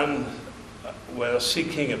that man were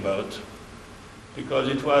seeking about, because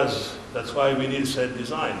that's why we need set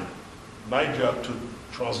design. My job to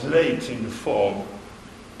translate in form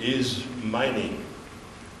is mining.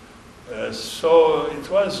 So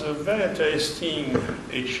it was a very interesting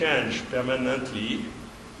exchange permanently,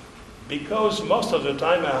 because most of the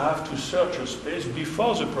time I have to search a space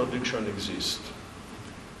before the production exists.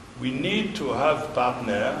 We need to have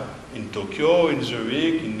partner in Tokyo, in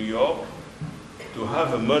Zurich, in New York, to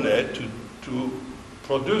have a money to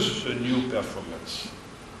produce a new performance.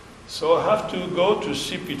 So I have to go to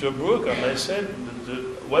see Peter Brook, and I said,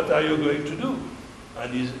 what are you going to do?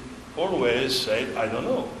 And he always said, I don't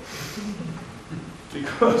know.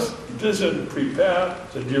 Because he doesn't prepare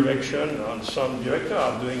the direction, and some directors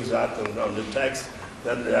are doing that on the text,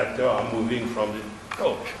 then the actors are moving from the...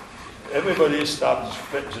 Oh, everybody starts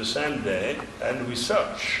the same day, and we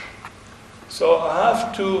search. So I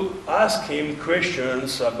have to ask him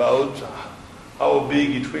questions about how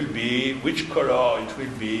big it will be, which color it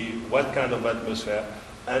will be, what kind of atmosphere,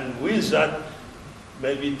 and with that,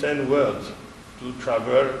 maybe 10 words to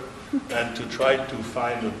travel and to try to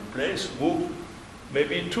find a place who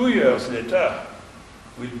maybe 2 years later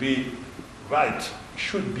will be right,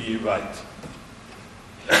 should be right.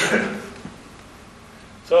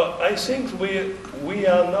 So I think we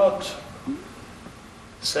are not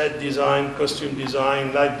set design, costume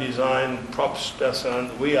design, light design, props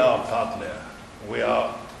person. We are partner. We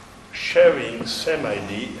are sharing same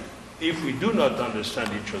idea. If we do not understand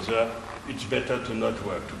each other, it's better to not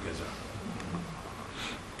work together.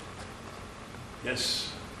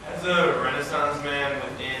 Yes? As a Renaissance man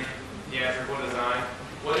within theatrical design,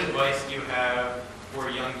 what advice do you have for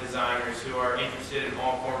young designers who are interested in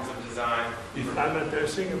all forms of design? If I'm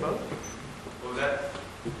interesting about? What was that?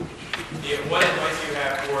 Yeah, what advice do you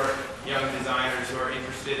have for young designers who are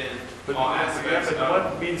interested in all aspects but of...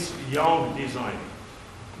 what means young design?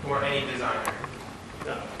 Or any designer.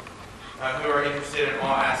 Yeah. Who are interested in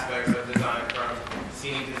all aspects of design, from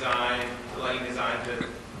scenic design, to lighting design, to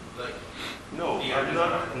like... No, I'm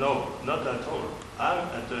not, no, not at all. I'm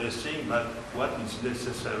interested about what is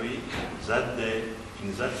necessary that day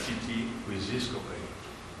in that city with this company.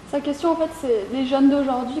 Sa question en fait c'est les jeunes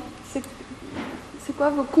d'aujourd'hui, c'est quoi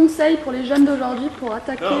vos conseils pour les jeunes d'aujourd'hui pour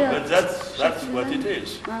attaquer No, but that's what it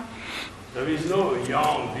is. Ah. There is no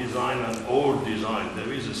young design and old design.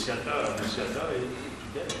 There is a theater, and the theater is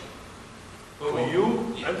today. For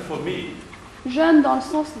you and for me. Jeune dans le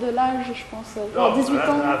sens de l'âge, je pense. No, 18 that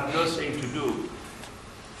ans. has nothing to do.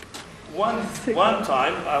 One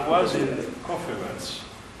time I was in a conference,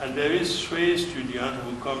 and there is 3 students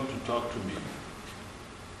who come to talk to me.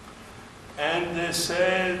 And they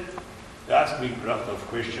asked me a lot of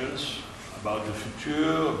questions about the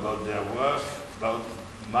future, about their work, about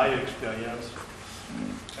my experience.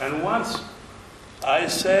 And once I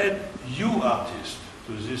said, you artist,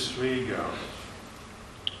 to these 3 girls.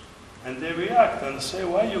 And they react and say,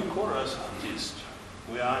 why you call us artists?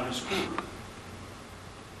 We are in a school.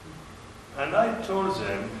 And I told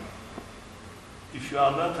them, if you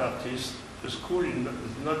are not artist, the school is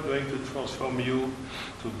not going to transform you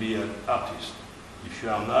to be an artist. If you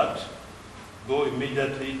are not, go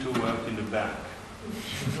immediately to work in the bank.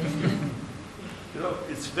 You know,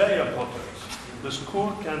 it's very important. The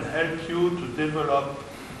school can help you to develop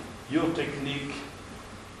your technique,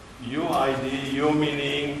 your idea, your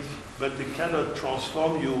meaning, but it cannot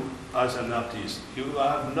transform you as an artist. You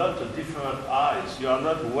have not a different eyes. You are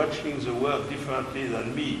not watching the world differently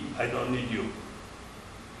than me. I don't need you.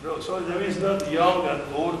 No, so there is not young and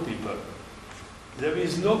old people. There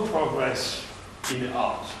is no progress in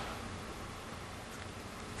art.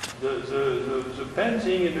 The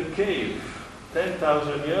painting in the cave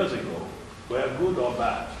 10,000 years ago were good or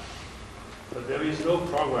bad. But there is no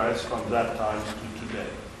progress from that time to today.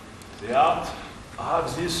 The art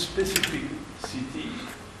has this specificity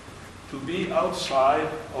to be outside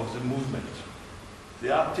of the movement.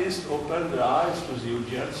 The artist opened their eyes to the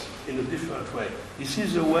audience in a different way. This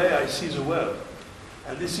is the way I see the world.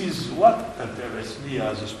 And this is what interests me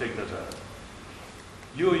as a spectator.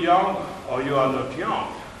 You're young or you are not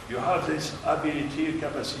young. You have this ability,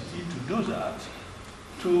 capacity to do that,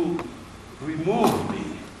 to remove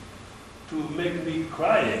me, to make me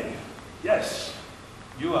crying. Yes,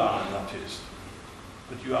 you are an artist,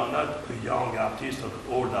 but you are not a young artist or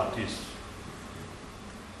old artist.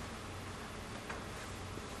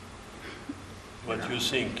 What do you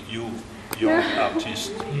think, you young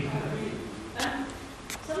artist? Some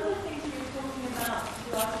of the things we were talking about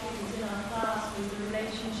to our students in our class was the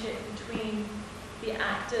relationship between the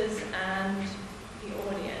actors and the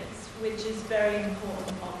audience, which is very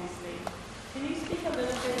important, obviously. Can you speak a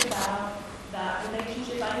little bit about that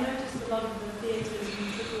relationship? I noticed a lot of the theatres you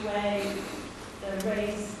took away the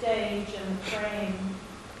raised stage and the frame.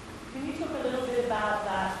 Can you talk a little bit about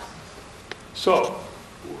that? So,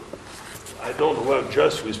 I don't work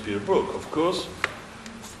just with Peter Brook, of course.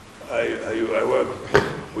 I work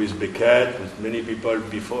with Lecat, with many people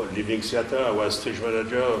before Living Theatre. I was stage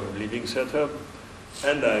manager of Living Theatre,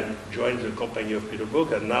 and I joined the company of Peter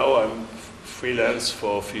Brook, and now I'm freelance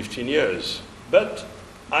for 15 years. But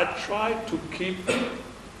I try to keep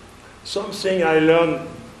something I learned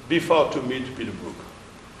before to meet Peter Brook,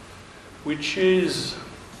 which is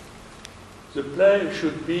the play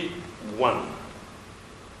should be one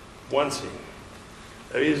thing.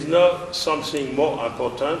 There is not something more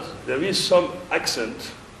important. There is some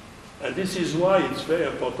accent, and this is why it's very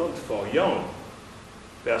important for young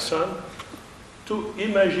person to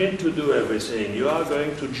imagine to do everything. You are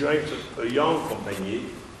going to join a young company.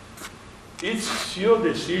 It's your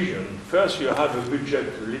decision. First, you have a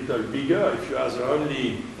budget a little bigger if you have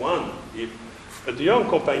only one. But the young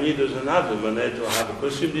company doesn't have the money to have a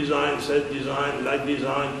costume design, set design, light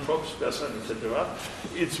design, props person, etc.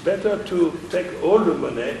 It's better to take all the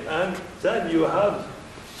money, and then you have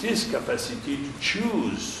this capacity to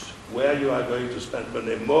choose where you are going to spend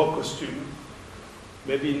money. More costume,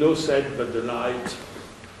 maybe no set, but the light.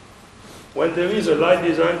 When there is a light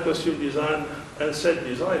design, costume design, and set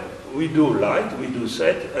design, we do light, we do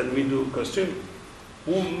set, and we do costume,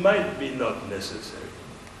 who might be not necessary.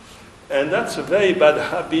 And that's a very bad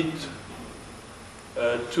habit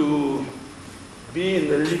to be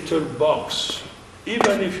in a little box.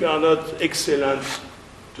 Even if you are not excellent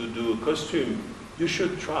to do costume, you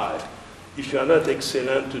should try. If you are not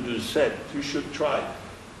excellent to do set, you should try.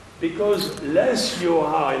 Because less you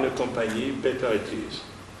are in a company, better it is.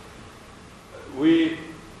 We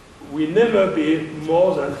never be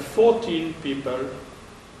more than 14 people,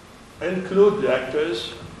 include the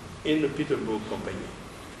actors, in the Peter Brook company.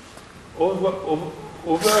 Over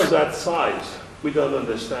that size, we don't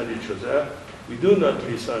understand each other, we do not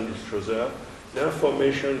listen to each other, the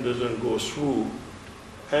information doesn't go through,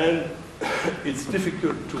 and it's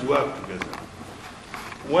difficult to work together.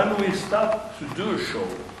 When we start to do a show,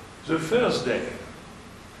 the first day,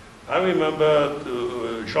 I remember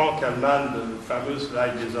Jean Calman, the famous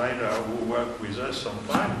light designer who worked with us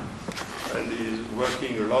sometime, and he's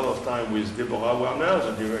working a lot of time with Deborah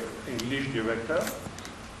Werner, the English director.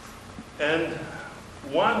 And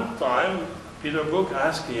one time, Peter Brook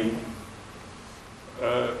asked him,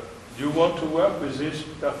 do you want to work with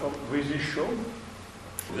this show?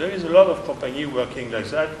 There is a lot of company working like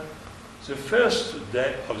that. The first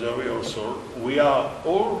day of the rehearsal, we are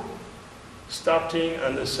all starting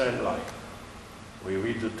on the same line. We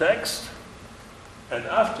read the text, and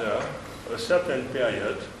after a certain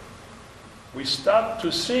period, we start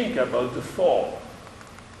to think about the form,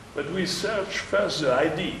 but we search first the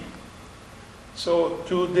idea. So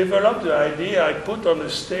to develop the idea, I put on the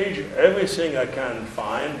stage everything I can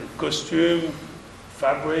find, costume,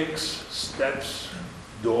 fabrics, steps,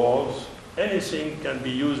 doors, anything can be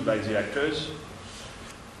used by the actors,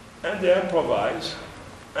 and they improvise.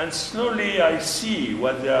 And slowly I see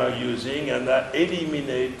what they are using, and I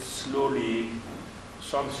eliminate slowly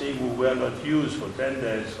something we were not used for 10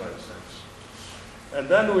 days, for instance. And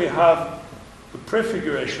then we have the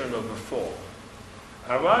prefiguration of the form.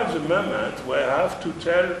 Arrives a moment where I have to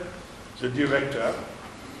tell the director,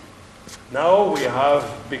 now we have,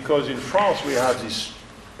 because in France we have this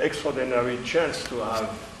extraordinary chance to have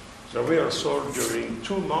the rehearsal during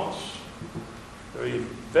 2 months.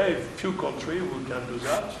 Very few countries who can do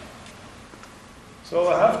that.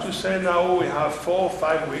 So I have to say now we have 4 or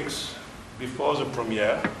 5 weeks before the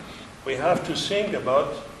premiere. We have to think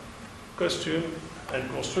about costume and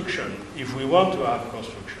construction if we want to have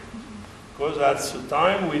construction. Because that's the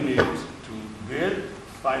time we need to build,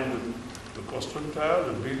 find the constructor,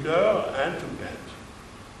 the builder, and to paint.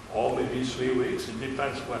 Or maybe 3 weeks, it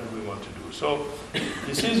depends what we want to do. So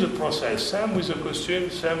this is the process, same with the costume,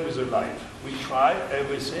 same with the light. We try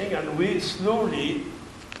everything, and we slowly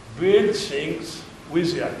build things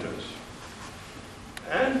with the actors.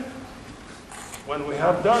 And when we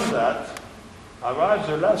have done that, arrives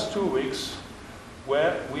the last 2 weeks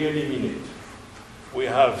where we eliminate. We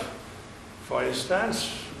have, for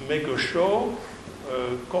instance, make a show,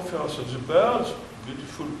 Conference of the Birds,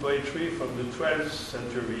 beautiful poetry from the 12th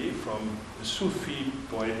century, from the Sufi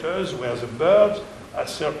poeters, where the birds are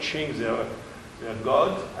searching their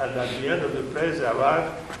God, and at the end of the play they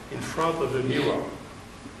arrive in front of the mirror.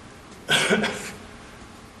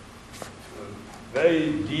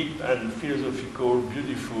 Very deep and philosophical,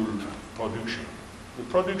 beautiful production. The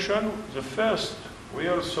production, the first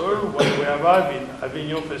rehearsal when we arrived in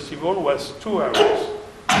Avignon Festival was 2 hours,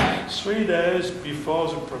 3 days before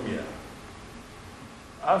the premiere.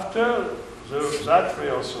 After that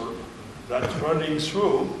rehearsal, that's running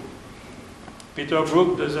through, Peter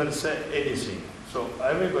Brook doesn't say anything. So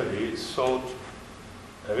everybody thought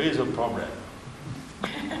there is a problem.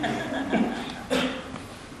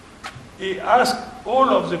 He asked all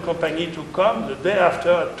of the company to come the day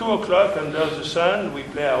after at 2 o'clock under the sun. We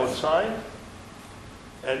play outside.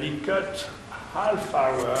 And he cut half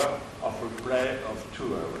hour of a play of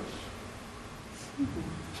 2 hours.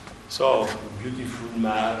 So beautiful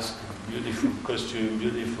mask, beautiful costume,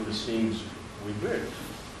 beautiful things we built.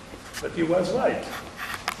 But he was right.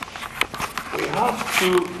 We have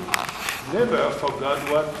to never forget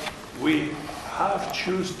what we have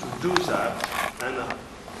choose to do that, and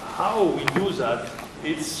how we do that,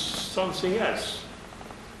 it's something else.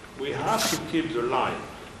 We have to keep the line.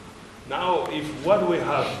 Now, if what we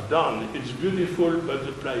have done is beautiful, but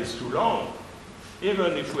the play is too long,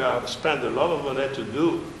 even if we have spent a lot of money to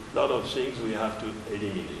do a lot of things, we have to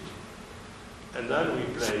eliminate. And then we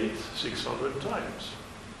play it 600 times,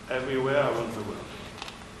 everywhere around the world.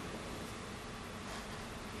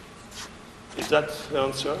 Is that the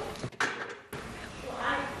answer? Well,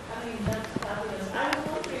 I mean, that's fabulous. I was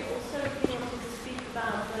wondering also if you wanted to speak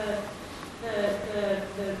about the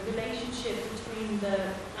relationship between the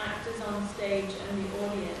actors on stage and the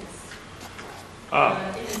audience, in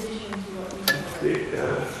addition to what you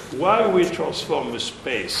said. Why we transform a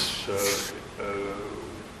space?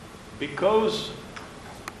 Because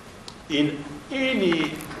in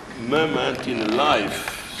any moment in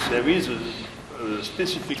life, there is a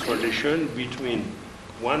specific relation between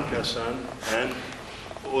one person and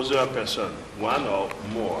other person, one or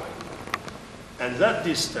more. And that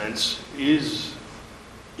distance is,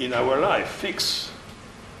 in our life, fixed.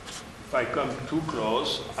 If I come too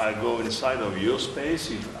close, I go inside of your space.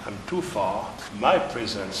 If I'm too far, my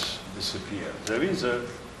presence disappears. There is a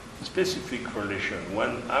specific relation.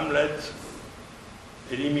 When Hamlet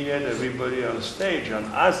eliminated everybody on stage and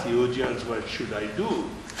asked the audience, what should I do?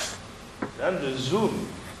 Then the zoom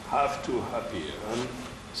have to appear, and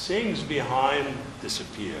things behind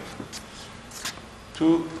disappear.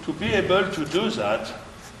 To be able to do that,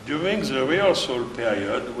 during the rehearsal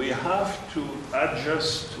period, we have to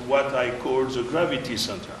adjust what I call the gravity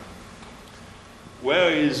center.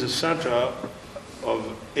 Where is the center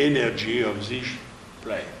of energy of this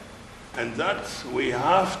play? And that we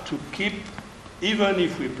have to keep, even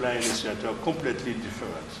if we play in a theater, completely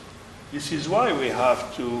different. This is why we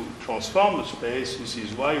have to transform the space. This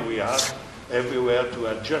is why we have everywhere to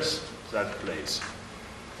adjust that place.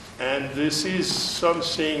 And this is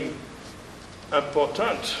something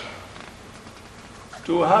important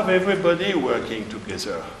to have everybody working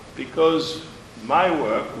together, because my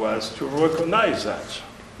work was to recognize that.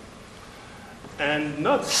 And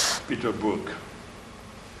not Peter Brook.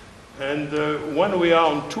 And when we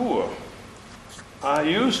are on tour, I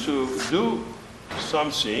used to do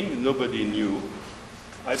something nobody knew.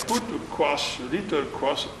 I put a little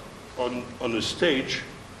cross on a stage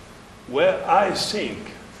where I think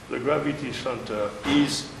the gravity center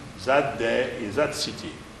is that day in that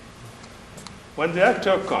city. When the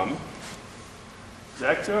actor comes, the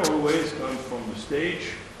actor always comes from the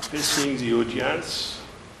stage, facing the audience,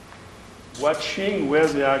 watching where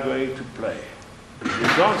they are going to play. If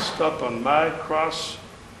they don't stop on my cross,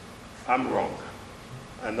 I'm wrong.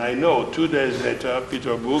 And I know 2 days later,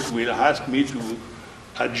 Peter Brook will ask me to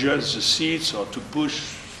adjust the seats or to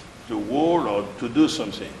push the wall or to do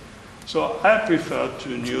something. So I prefer to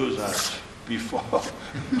know that before.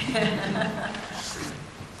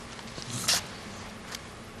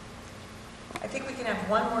 I think we can have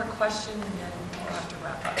one more question and then we'll have to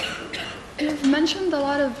wrap up. You've mentioned a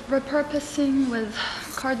lot of repurposing with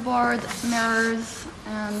cardboard, mirrors,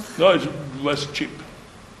 and... No, it was cheap.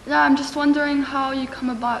 Yeah, I'm just wondering how you come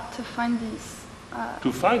about to find these.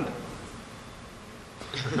 To find?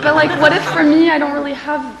 But like, what if for me, I don't really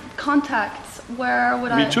have contacts? Where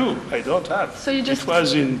would I... Me too, I don't have. So you just... It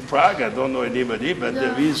was in Prague, I don't know anybody, but Yeah.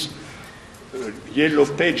 there is yellow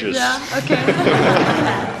pages. Yeah, okay.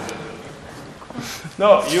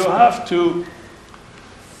 No, you have to...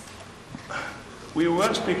 We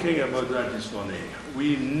were speaking about that this morning.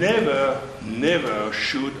 We never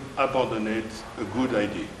should abandon a good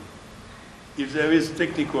idea. If there is a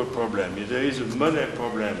technical problem, if there is a money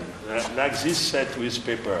problem, like this set with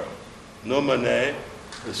paper, no money,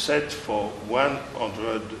 a set for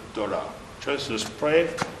 $100. Just a spray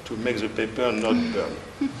to make the paper not burn.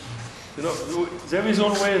 You know, there is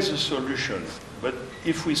always a solution, but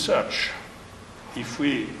if we search, if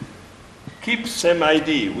we keep same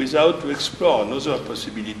idea without to explore another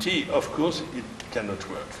possibility, of course it cannot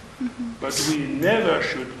work. Mm-hmm. But we never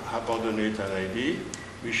should abandon an idea.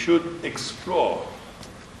 We should explore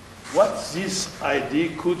what this idea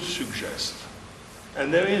could suggest.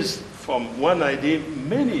 And there is, from one idea,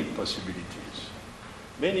 many possibilities,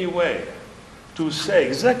 many ways to say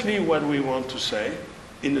exactly what we want to say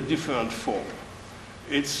in a different form.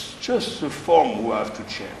 It's just the form we have to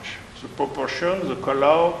change. The proportion, the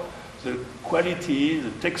color, the quality,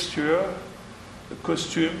 the texture, the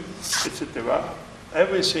costume, etc.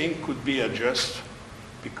 Everything could be adjusted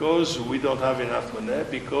because we don't have enough money,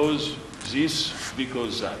 because this,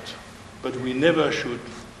 because that. But we never should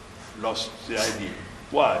lose the idea.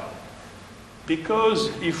 Why? Because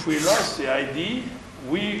if we lost the idea,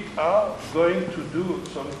 we are going to do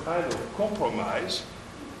some kind of compromise,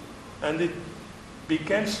 and it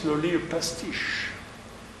became slowly a pastiche.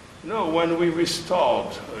 You know, when we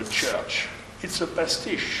restored a church, it's a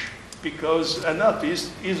pastiche, because an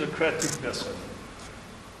artist is a creative person.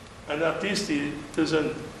 An artist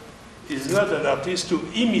is not an artist to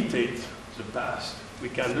imitate the past. We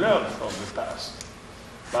can learn from the past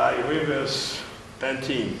by reverse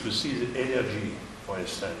painting to see the energy, for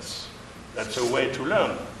instance. That's a way to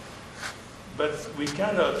learn. But we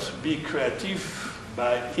cannot be creative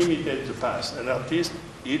by imitating the past. An artist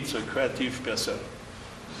is a creative person.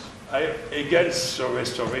 Against the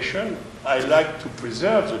restoration, I like to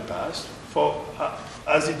preserve the past for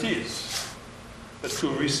as it is. But to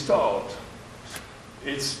restore it,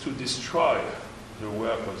 it's to destroy the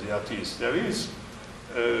work of the artist. There is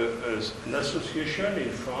an association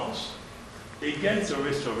in France against the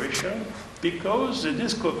restoration because they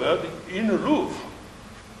discovered in the Louvre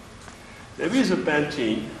there is a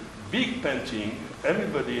painting, big painting,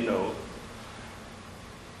 everybody knows,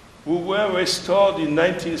 who were restored in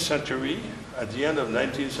 19th century, at the end of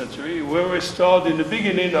 19th century, were restored in the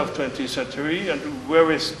beginning of 20th century, and were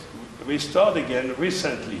restored again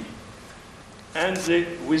recently. And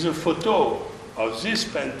with a photo of this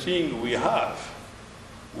painting we have,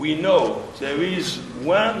 we know there is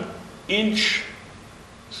 1 inch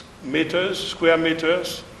square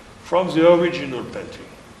meters from the original painting.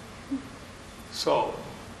 So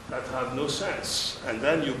that has no sense. And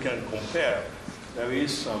then you can compare. There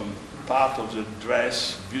is some part of the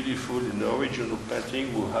dress beautiful in the original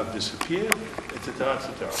painting who have disappeared, etc.,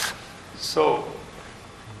 etc. So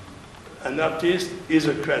an artist is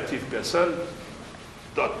a creative person,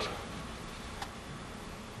 dot.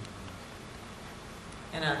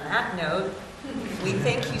 And on that note, we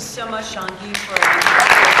thank you so much, Jean-Guy, for